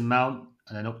 Mason Mount,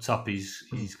 and then up top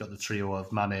he's got the trio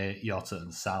of Mane, Jota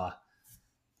and Salah.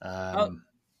 Go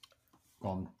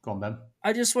on, Ben.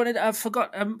 I was going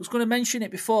to mention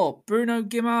it before. Bruno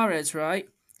Guimaraes, right?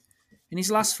 In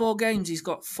his last 4 games, he's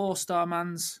got 4-star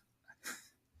mans.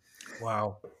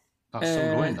 Wow. That's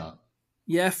still going, that.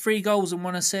 Yeah, 3 goals and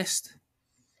 1 assist.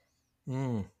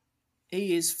 Mm.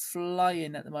 He is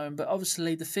flying at the moment, but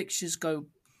obviously the fixtures go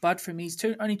bad for him. He's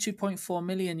only 2.4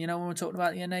 million, when we're talking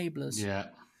about the enablers. Yeah.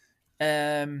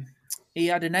 He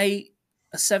had an 8,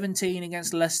 a 17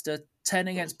 against Leicester, 10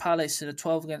 against Palace, and a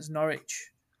 12 against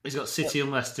Norwich. He's got City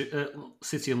and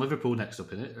Liverpool next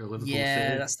up, isn't it? Or Liverpool yeah,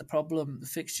 City. That's the problem. The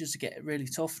fixtures get really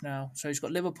tough now. So he's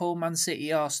got Liverpool, Man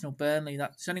City, Arsenal, Burnley.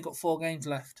 He's only got 4 games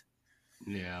left.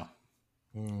 Yeah.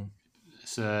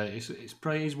 It's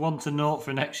probably he's one to note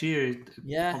for next year.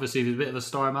 Yeah. Obviously, he's a bit of a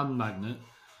star man magnet.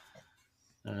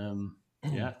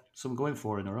 Some going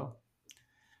 4 in a row.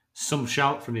 Some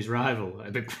shout from his rival.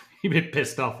 He'd be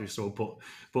pissed off if someone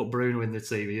put Bruno in the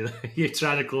team. You're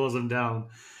trying to close them down.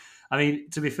 I mean,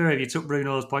 to be fair, if you took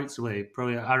Bruno's points away,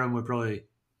 probably Aaron would probably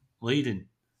leading.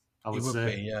 I would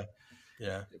say, be,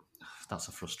 yeah. That's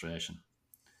a frustration.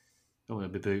 Don't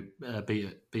want to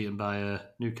be beaten by a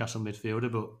Newcastle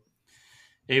midfielder, but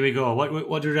here we go.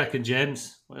 What do you reckon,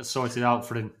 James? Let's sort it out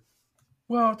for him.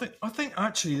 Well, I think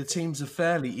actually the teams are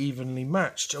fairly evenly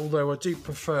matched. Although I do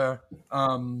prefer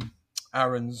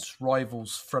Aaron's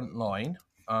rivals front line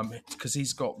because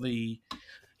he's gone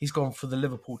for the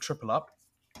Liverpool triple up.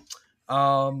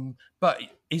 But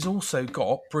he's also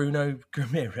got Bruno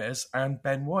Ramirez and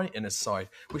Ben White in his side,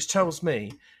 which tells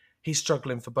me he's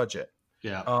struggling for budget.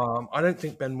 Yeah. I don't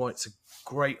think Ben White's a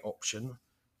great option.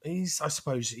 I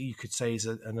suppose you could say he's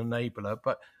an enabler,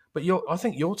 but I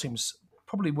think your team's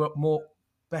probably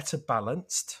better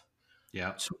balanced.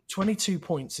 Yeah. 22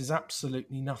 points is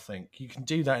absolutely nothing. You can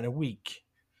do that in a week.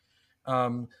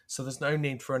 So there's no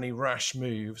need for any rash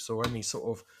moves or any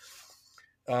sort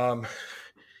of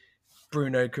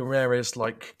Bruno Guimaraes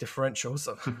like differentials.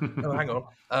 Oh, hang on.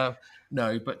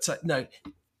 No.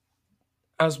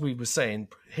 As we were saying,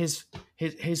 his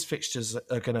fixtures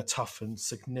are going to toughen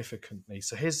significantly.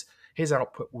 So his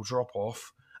output will drop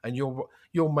off, and your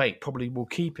mate probably will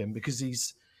keep him because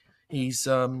he's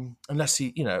unless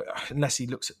he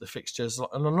looks at the fixtures,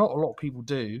 and a lot of people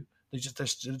do.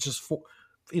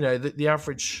 The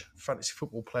average fantasy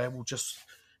football player will just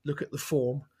look at the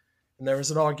form, and there is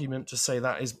an argument to say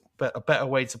that is a better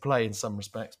way to play in some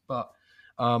respects. But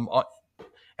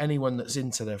anyone that's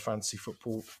into their fantasy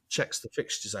football checks the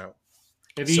fixtures out.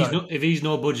 If he's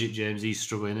no budget, James, he's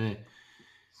struggling, isn't he?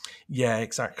 Yeah,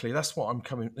 exactly. That's what I'm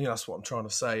trying to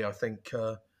say. I think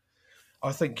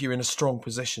you're in a strong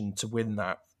position to win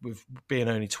that with being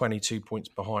only 22 points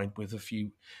behind with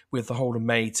the whole of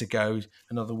May to go,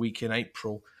 another week in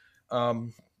April.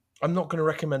 I'm not going to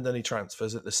recommend any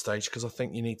transfers at this stage because I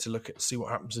think you need to see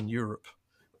what happens in Europe.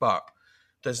 But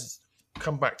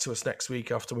come back to us next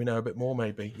week after we know a bit more,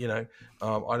 maybe. I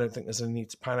don't think there's any need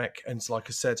to panic. And like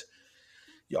I said,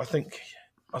 I think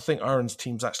Aaron's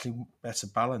team's actually better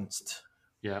balanced.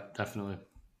 Yeah, definitely.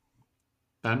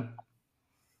 Ben?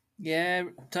 Yeah,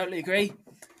 totally agree.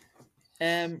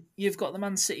 You've got the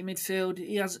Man City midfield.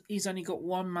 He's only got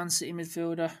one Man City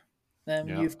midfielder.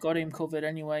 You've got him covered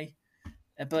anyway.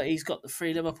 But he's got the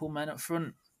three Liverpool men up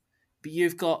front. But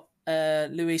you've got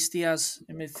Luis Diaz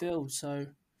in midfield. So,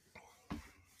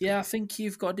 yeah, I think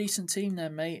you've got a decent team there,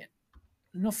 mate.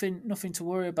 Nothing to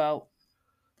worry about.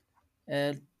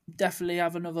 Definitely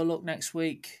have another look next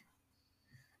week.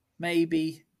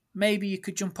 Maybe you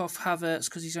could jump off Havertz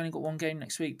because he's only got one game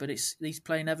next week, but he's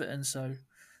playing Everton, so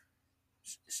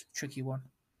it's a tricky one.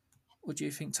 What do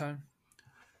you think, Tone?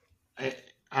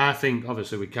 I think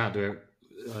obviously we can't do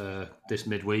it this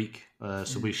midweek,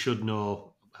 so we should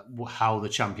know how the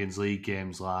Champions League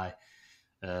games lie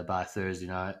by Thursday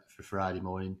night for Friday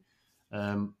morning.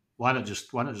 Why not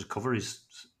just cover his?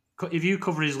 If you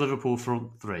cover his Liverpool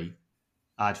front three,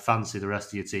 I'd fancy the rest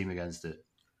of your team against it.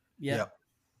 Yeah.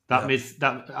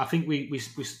 I think we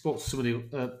spoke to somebody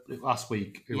last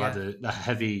week who had a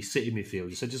heavy City midfield.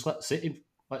 He said just let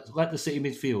the City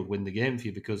midfield win the game for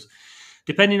you because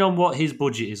depending on what his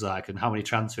budget is like and how many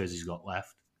transfers he's got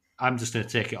left, I'm just going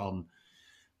to take it on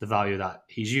the value that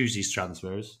he's used his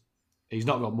transfers. He's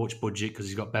not got much budget because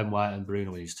he's got Ben White and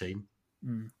Bruno in his team.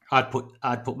 I'd put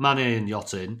Mane and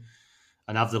Jota in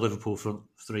and have the Liverpool front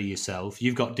three yourself.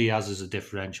 You've got Diaz as a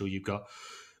differential. You've got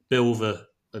Bilver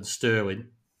and Sterling.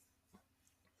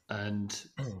 And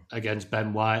against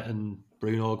Ben White and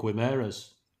Bruno Guimaraes,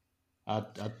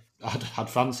 I'd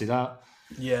fancy that.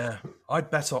 Yeah, I'd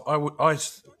bet on.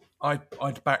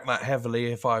 I'd back that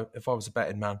heavily if I was a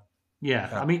betting man. Yeah.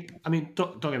 I mean,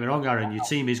 don't get me wrong, Aaron. Your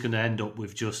team is going to end up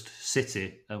with just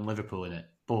City and Liverpool in it,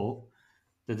 but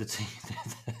they're the two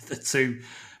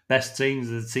best teams.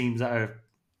 Are the teams that are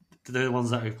the ones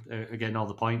that are getting all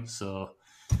the points. So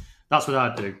that's what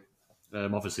I'd do.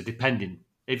 Obviously, depending.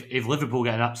 If Liverpool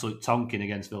get an absolute tonking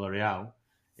against Villarreal,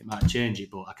 it might change it,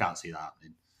 but I can't see that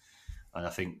happening. And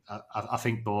I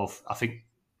think both. I think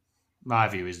my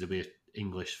view is there'll be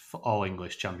an all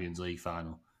English Champions League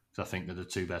final because I think they're the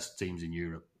two best teams in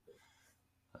Europe.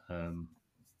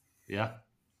 Yeah.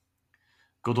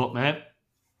 Good luck, mate.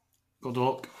 Good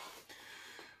luck.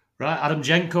 Right, Adam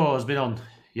Jenko has been on.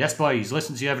 Yes, boys,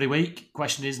 listen to you every week.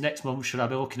 Question is, next month, should I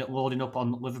be looking at loading up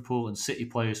on Liverpool and City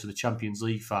players for the Champions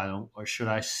League final, or should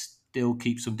I still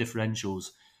keep some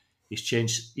differentials? He's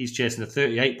chasing a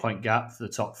 38-point gap for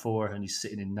the top four, and he's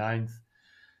sitting in ninth.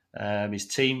 His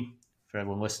team, for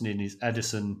everyone listening, is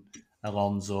Edison,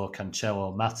 Alonso,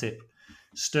 Cancelo, Matip,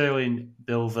 Sterling,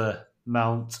 Bilver,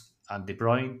 Mount, and De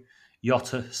Bruyne,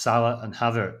 Jota, Salah, and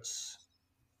Havertz.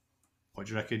 What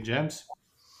do you reckon, James?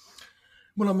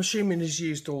 Well, I'm assuming he's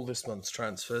used all this month's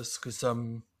transfers because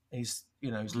he's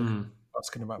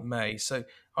asking about May. So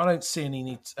I don't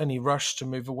see any rush to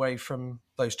move away from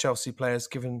those Chelsea players,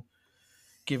 given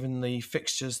the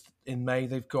fixtures in May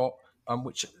they've got,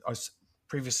 which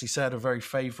previously said, are very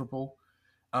favourable.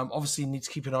 Obviously, you need to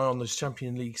keep an eye on those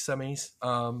Champions League semis.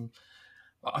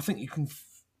 I think you can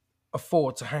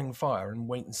afford to hang fire and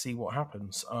wait and see what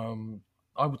happens. I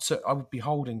would be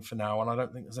holding for now, and I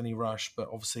don't think there's any rush. But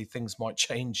obviously, things might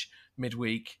change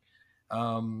midweek.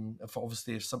 If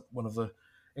one of the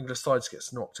English sides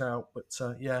gets knocked out, but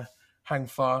hang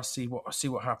fire, see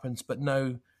what happens. But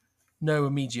no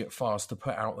immediate fires to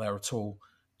put out there at all.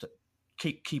 To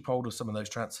keep hold of some of those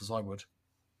transfers, I would.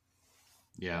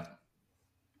 Yeah,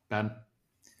 Ben.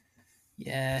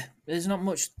 Yeah, there's not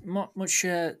much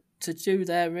to do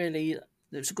there really.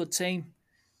 It's a good team.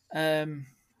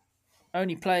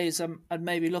 Only players I'd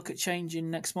maybe look at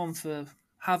changing next month for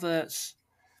Havertz,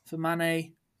 for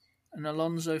Mane, and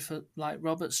Alonso for like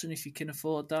Robertson if you can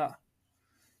afford that.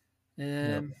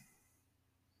 Yeah,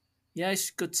 it's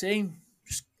a good team.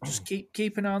 Just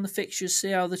keep an eye on the fixtures, see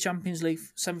how the Champions League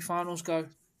semi-finals go.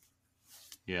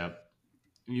 Yeah,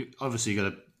 you obviously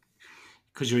got to,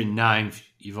 because you're in ninth.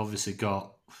 You've obviously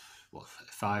got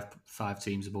five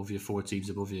teams above you, 4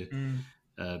 teams above you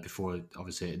before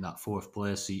obviously hitting that 4th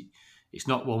place. So it's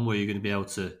not one where you're going to be able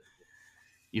to.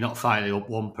 You're not fighting up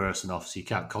one person off, so you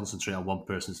can't concentrate on one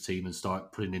person's team and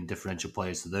start putting in differential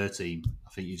players to their team.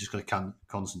 I think you just got to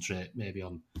concentrate maybe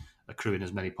on accruing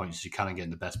as many points as you can and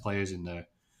getting the best players in there.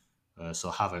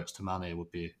 So Havertz to Mane would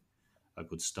be a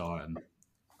good start, and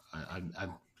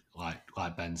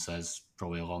like Ben says,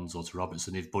 probably Alonso to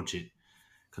Robertson if budget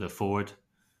could afford.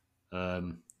 But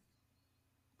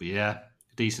yeah,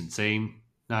 decent team,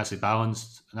 nicely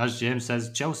balanced, and as James says,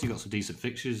 Chelsea got some decent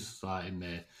fixtures like in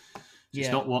May. It's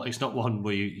not one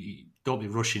where you don't be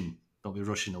rushing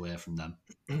away from them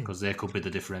because they could be the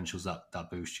differentials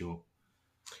that boost you up.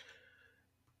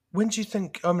 When do you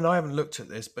think? I mean, I haven't looked at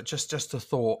this, but just a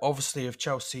thought. Obviously, if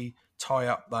Chelsea tie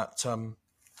up that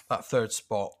 3rd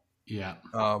spot,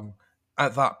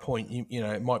 at that point, you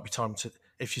know, it might be time to.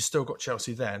 If you still got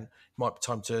Chelsea, then it might be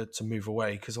time to move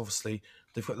away because obviously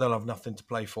they'll have nothing to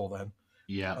play for then.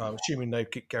 Yeah, assuming they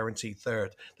get guaranteed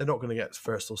 3rd, they're not going to get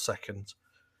 1st or 2nd.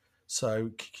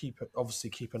 So keep an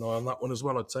eye on that one as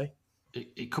well, I'd say.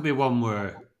 It could be one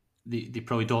where they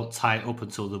probably don't tie it up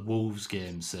until the Wolves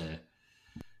game, say,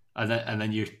 and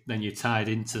then you're tied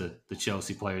into the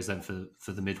Chelsea players then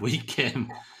for the midweek game.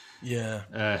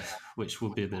 Yeah, which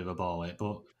would be a bit of a ball ache.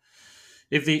 But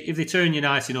if they turn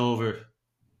United over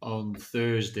on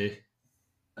Thursday,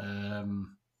 and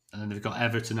then they've got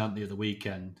Everton at the other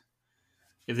weekend.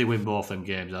 If they win both them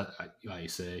games, like you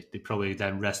say, they probably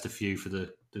then rest a few for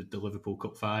the Liverpool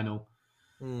Cup final.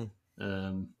 You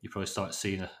probably start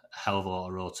seeing a hell of a lot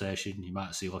of rotation. You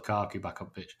might see Lukaku back on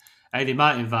pitch. Hey, they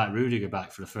might invite Rudiger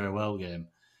back for the farewell game.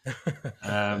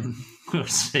 We'll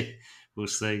see.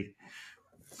 But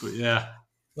yeah,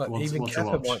 even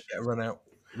Kepa might get run out.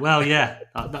 Well, yeah,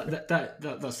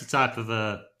 that's the type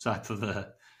of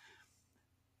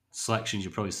selections you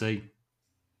probably see.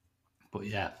 But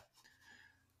yeah.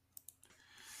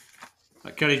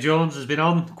 Kerry Jones has been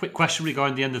on. Quick question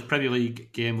regarding the end of Premier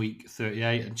League game week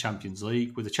 38 and Champions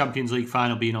League. With the Champions League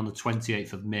final being on the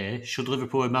 28th of May, should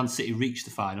Liverpool and Man City reach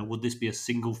the final, would this be a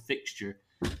single fixture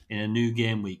in a new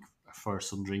game week for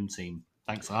some dream team?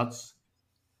 Thanks, lads.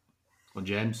 On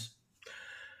James.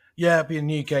 Yeah, it'd be a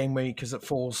new game week because it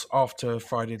falls after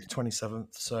Friday the 27th.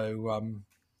 So,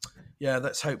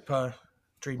 let's hope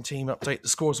Dream Team update the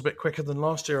scores a bit quicker than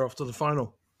last year after the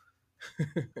final.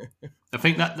 I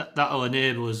think that'll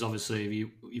enable us, obviously,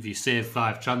 if you save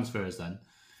 5 transfers then,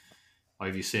 or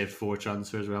if you save 4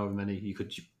 transfers or however many, you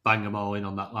could bang them all in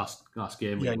on that last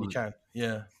game. Yeah, you can.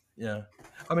 Yeah.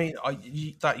 I mean,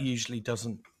 that usually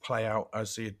doesn't play out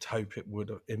as you'd hope it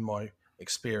would in my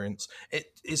experience.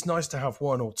 It's nice to have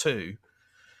 1 or 2.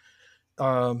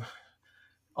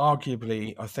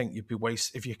 Arguably, I think you'd be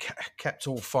wasting if you kept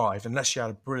all 5, unless you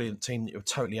had a brilliant team that you're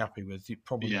totally happy with. You'd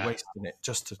probably be wasting it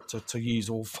just to use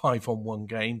all 5 on one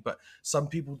game. But some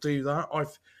people do that. I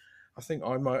think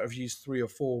I might have used 3 or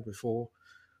 4 before,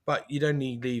 but you'd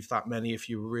only leave that many if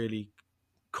you were really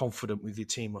confident with your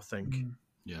team. I think.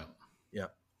 Yeah.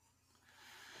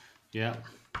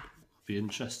 Be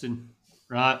interesting,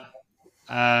 right?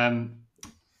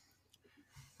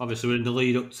 Obviously, we're in the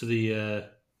lead up to the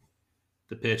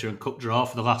Patreon Cup draw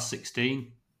for the last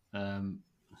 16.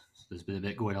 There's been a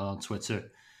bit going on Twitter.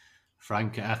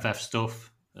 Frank at FF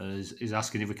Stuff is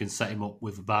asking if we can set him up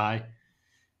with a bye.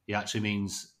 He actually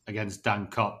means against Dan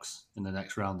Cox in the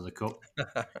next round of the Cup.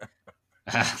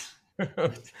 That's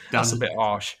a bit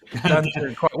harsh. Dan's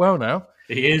doing quite well now.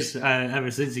 He is,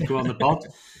 ever since he came on the pod.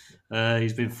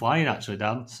 He's been flying, actually,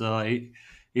 Dan. So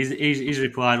he's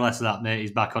replied less of that, mate.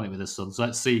 He's back on it with his son. So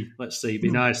let's see. It'd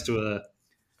be nice to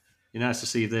nice to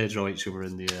see if they draw each other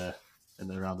in the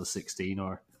round of 16,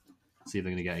 or see if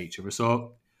they're going to get each other.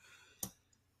 So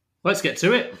let's get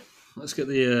to it. Let's get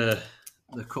the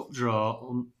cup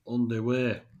draw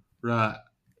underway. Right.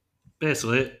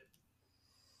 Basically,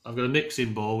 I've got a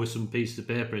mixing bowl with some pieces of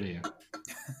paper in here.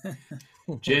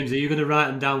 James, are you going to write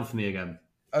them down for me again?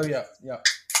 Oh, yeah.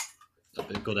 That'd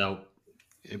be a good help.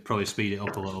 It'd probably speed it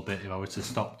up a little bit if I were to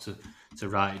stop to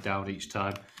write it down each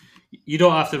time. You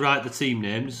don't have to write the team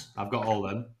names. I've got all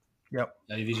them. Yep.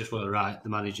 And if you just want to write the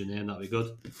manager name, that'd be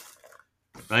good.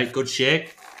 Right, good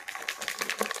shake.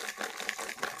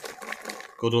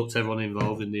 Good luck to everyone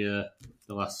involved in the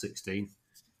last 16.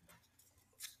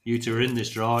 You two are in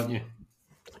this draw, aren't you?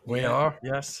 We are,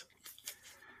 yes.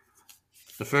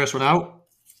 The first one out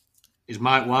is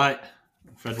Mike White,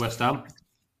 Fred West Ham.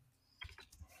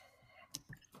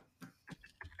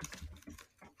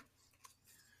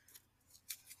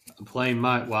 I'm playing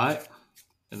Mike White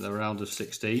in the round of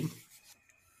 16.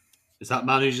 Is that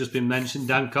man who's just been mentioned,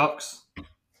 Dan Cox?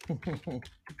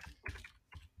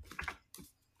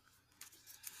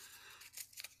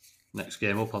 Next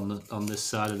game up on this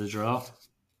side of the draw.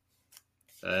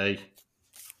 Hey,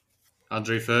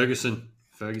 Andrew Ferguson,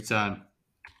 Fergie time.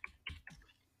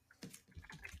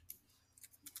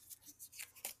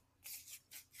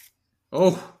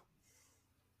 Oh,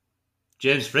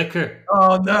 James Fricker.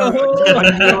 Oh, no.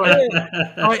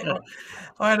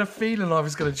 I had a feeling I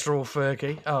was going to draw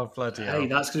Fergie. Oh, bloody hell. Hey,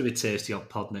 that's going to be tasty on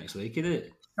pod next week, isn't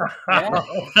it? Yeah.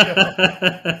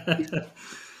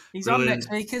 He's on Brilliant.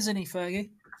 next week, isn't he,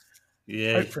 Fergie?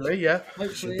 Yeah, Hopefully, yeah.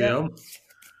 Hopefully, should be on.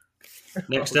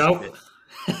 Next out,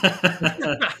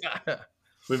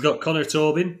 we've got Connor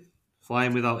Tobin,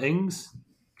 flying without Ings.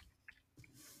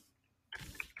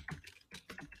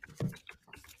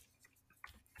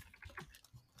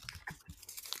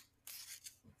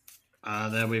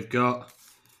 And then we've got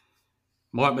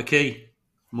Mark McKee,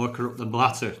 more corrupt than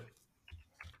Blatter.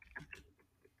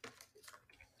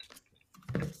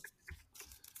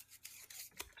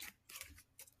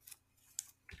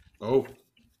 Oh.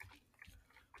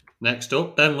 Next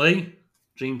up, Ben Lee,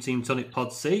 Dream Team Tonic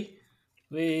Pod C.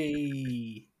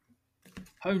 Wee.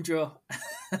 Home draw.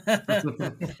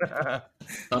 That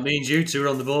means you two are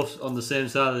on the same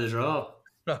side of the draw.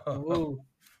 Ooh.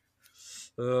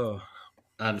 Oh.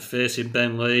 And facing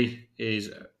Ben Lee is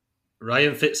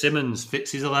Ryan Fitzsimmons,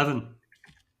 Fitz's 11.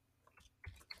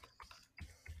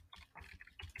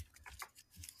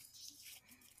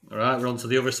 All right, we're on to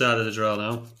the other side of the draw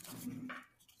now.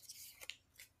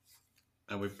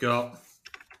 And we've got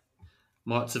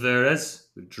Mark Tavares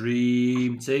with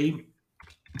Dream Team.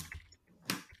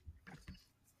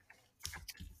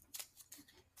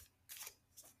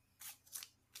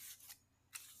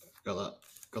 Got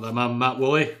that man Matt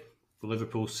Woolley for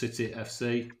Liverpool City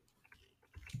FC.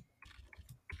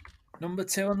 Number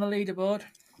 2 on the leaderboard.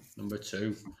 Number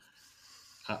 2.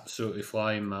 Absolutely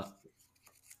flying, Matt.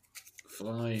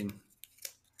 Flying.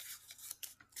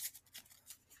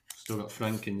 Still got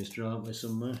Frank in this draw, haven't we,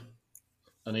 somewhere?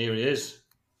 And here he is.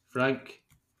 Frank,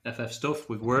 FF Stuff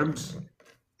with Worms.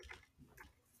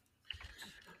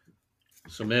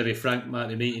 So maybe Frank might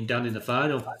be meeting Dan in the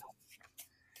final.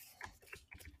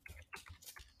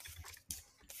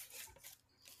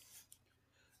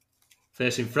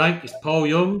 Facing Frank is Paul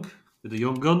Young with the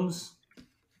Young Guns.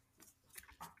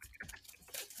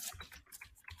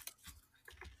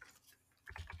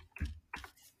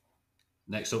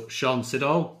 Next up, Sean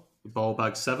Siddall with Ball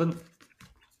Bag 7.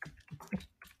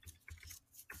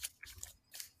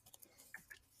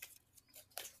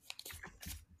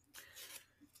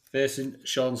 Facing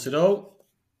Sean Siddall,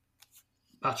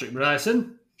 Patrick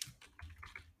Bryson.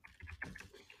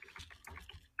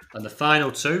 And the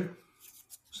final 2.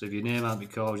 So if your name hasn't been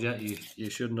called yet, you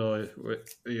should know who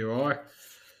you are.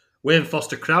 Wayne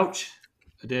Foster Crouch,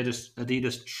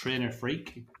 Adidas Trainer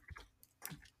Freak.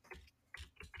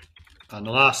 And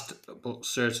the last, but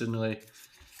certainly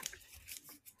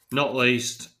not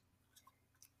least,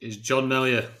 is John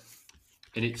Mellier,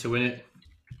 in it to win it.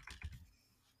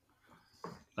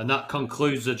 And that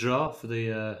concludes the draw for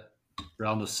the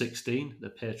round of 16, the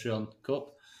Patreon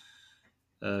Cup.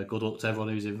 Good luck to everyone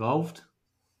who's involved.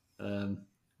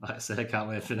 Like I say, I can't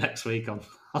wait for next week on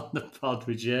the pod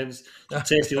with James. Some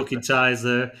tasty looking ties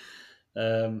there.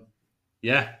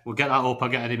 Yeah, we'll get that up. I'll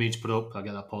get an image put up. I'll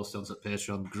get that posted onto the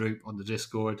Patreon group on the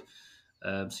Discord,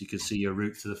 so you can see your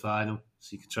route to the final.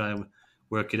 So you can try and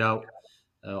work it out.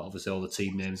 Obviously, all the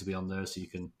team names will be on there, so you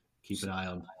can keep an eye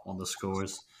on the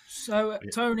scores. So,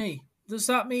 Tony, does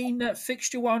that mean that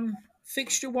fixture one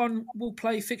will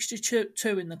play fixture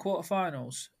two in the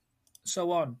quarterfinals?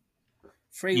 So on.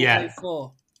 3 will play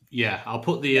 4. Yeah, I'll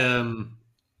put the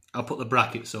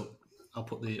brackets up. I'll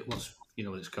put the what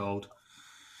it's called.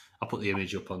 I'll put the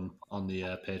image up on the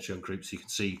Patreon group so you can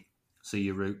see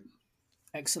your route.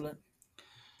 Excellent.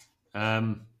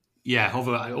 Yeah.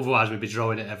 Otherwise, we'd be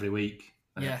drawing it every week.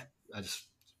 Yeah. I just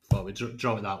thought we'd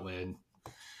draw it that way, and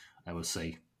we'll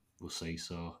see. We'll see.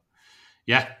 So,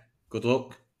 yeah. Good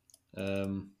luck.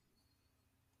 Should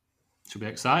be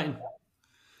exciting.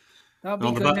 That'll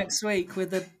be good next week with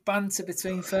the banter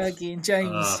between Fergie and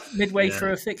James midway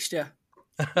through a fixture.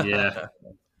 Yeah,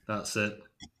 that's it.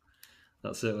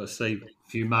 Let's see. A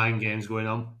few mind games going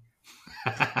on.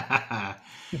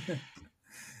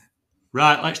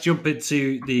 Right, let's jump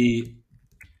into the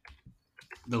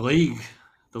league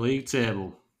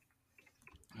table.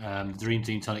 Dream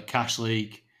Team Tonic Cash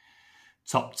League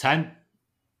top 10.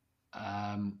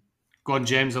 Go on,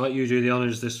 James. I'll let you do the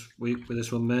honours this week with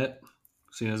this one, mate.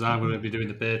 Seeing as I'm going to be doing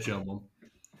the Patreon one.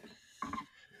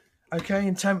 Okay,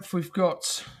 in 10th, we've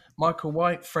got Michael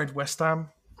White, Fred West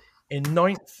Ham. In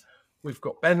 9th, we've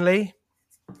got Ben Lee.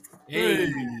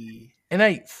 Hey. In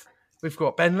 8th, we've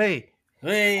got Ben Lee.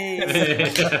 Hey.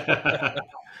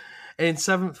 In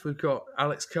 7th, we've got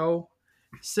Alex Cole.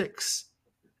 6th,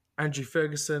 Andrew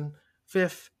Ferguson.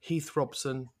 5th, Heath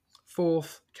Robson.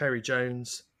 4th, Kerry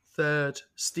Jones. 3rd,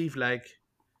 Steve Legg.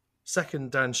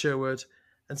 2nd, Dan Sherwood.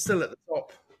 And still at the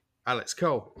top, Alex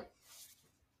Cole.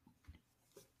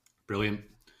 Brilliant.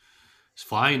 It's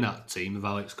flying, that team of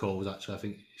Alex Cole. Actually, I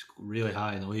think he's really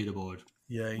high in the leaderboard.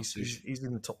 Yeah, he's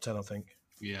in the top 10, I think.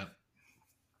 Yeah.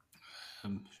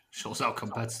 Shows how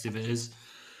competitive it is.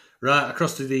 Right,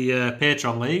 across to the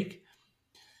Patreon League.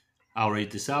 I'll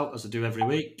read this out as I do every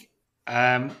week.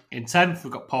 In 10th,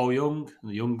 we've got Paul Young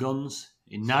and the Young Guns.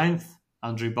 In 9th,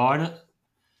 Andrew Barnett.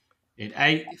 In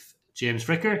 8th, James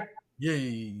Fricker.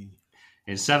 Yay.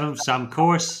 In 7th, Sam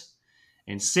Corse.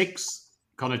 In 6th,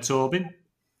 Connor Tobin.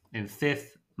 In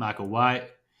 5th, Michael White.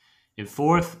 In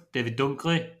 4th, David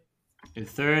Dunkley. In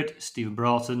 3rd, Stephen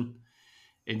Broughton.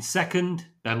 In 2nd,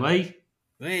 Ben Lee.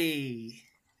 Hey.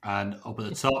 And up at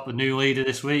the top, the new leader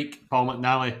this week, Paul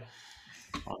McNally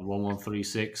on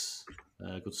 1136.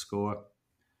 Good score.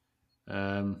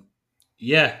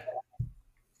 Yeah,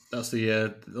 that's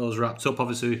those wrapped up.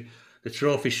 Obviously, the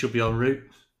trophies should be en route.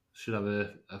 Should have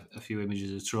a few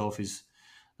images of trophies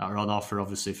that are on offer,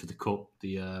 obviously, for the cup,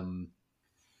 the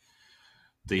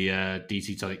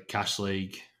DT Tonic Cash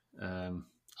League, and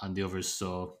the others.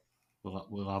 So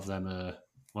we'll have them.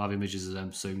 We'll have images of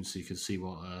them soon, so you can see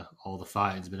what all the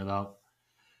fighting's been about.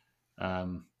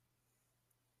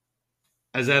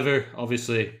 As ever,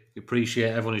 obviously, we appreciate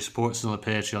everyone who supports us on the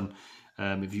Patreon.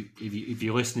 If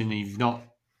you're listening and you've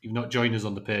not joined us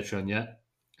on the Patreon yet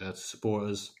to support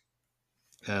us,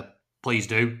 please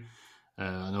do.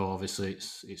 I know obviously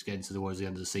it's getting towards the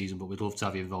end of the season, but we'd love to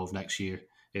have you involved next year,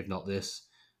 if not this.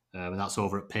 And that's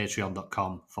over at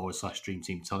patreon.com/Dream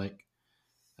Team Tonic.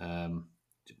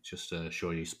 Just to show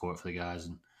you support for the guys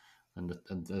and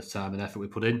the time and effort we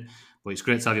put in. But it's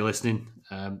great to have you listening.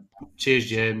 Cheers,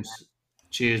 James.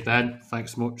 Cheers, Ben.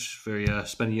 Thanks so much for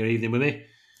spending your evening with me.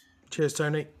 Cheers,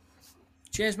 Tony.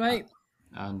 Cheers, mate.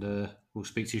 And we'll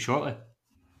speak to you shortly.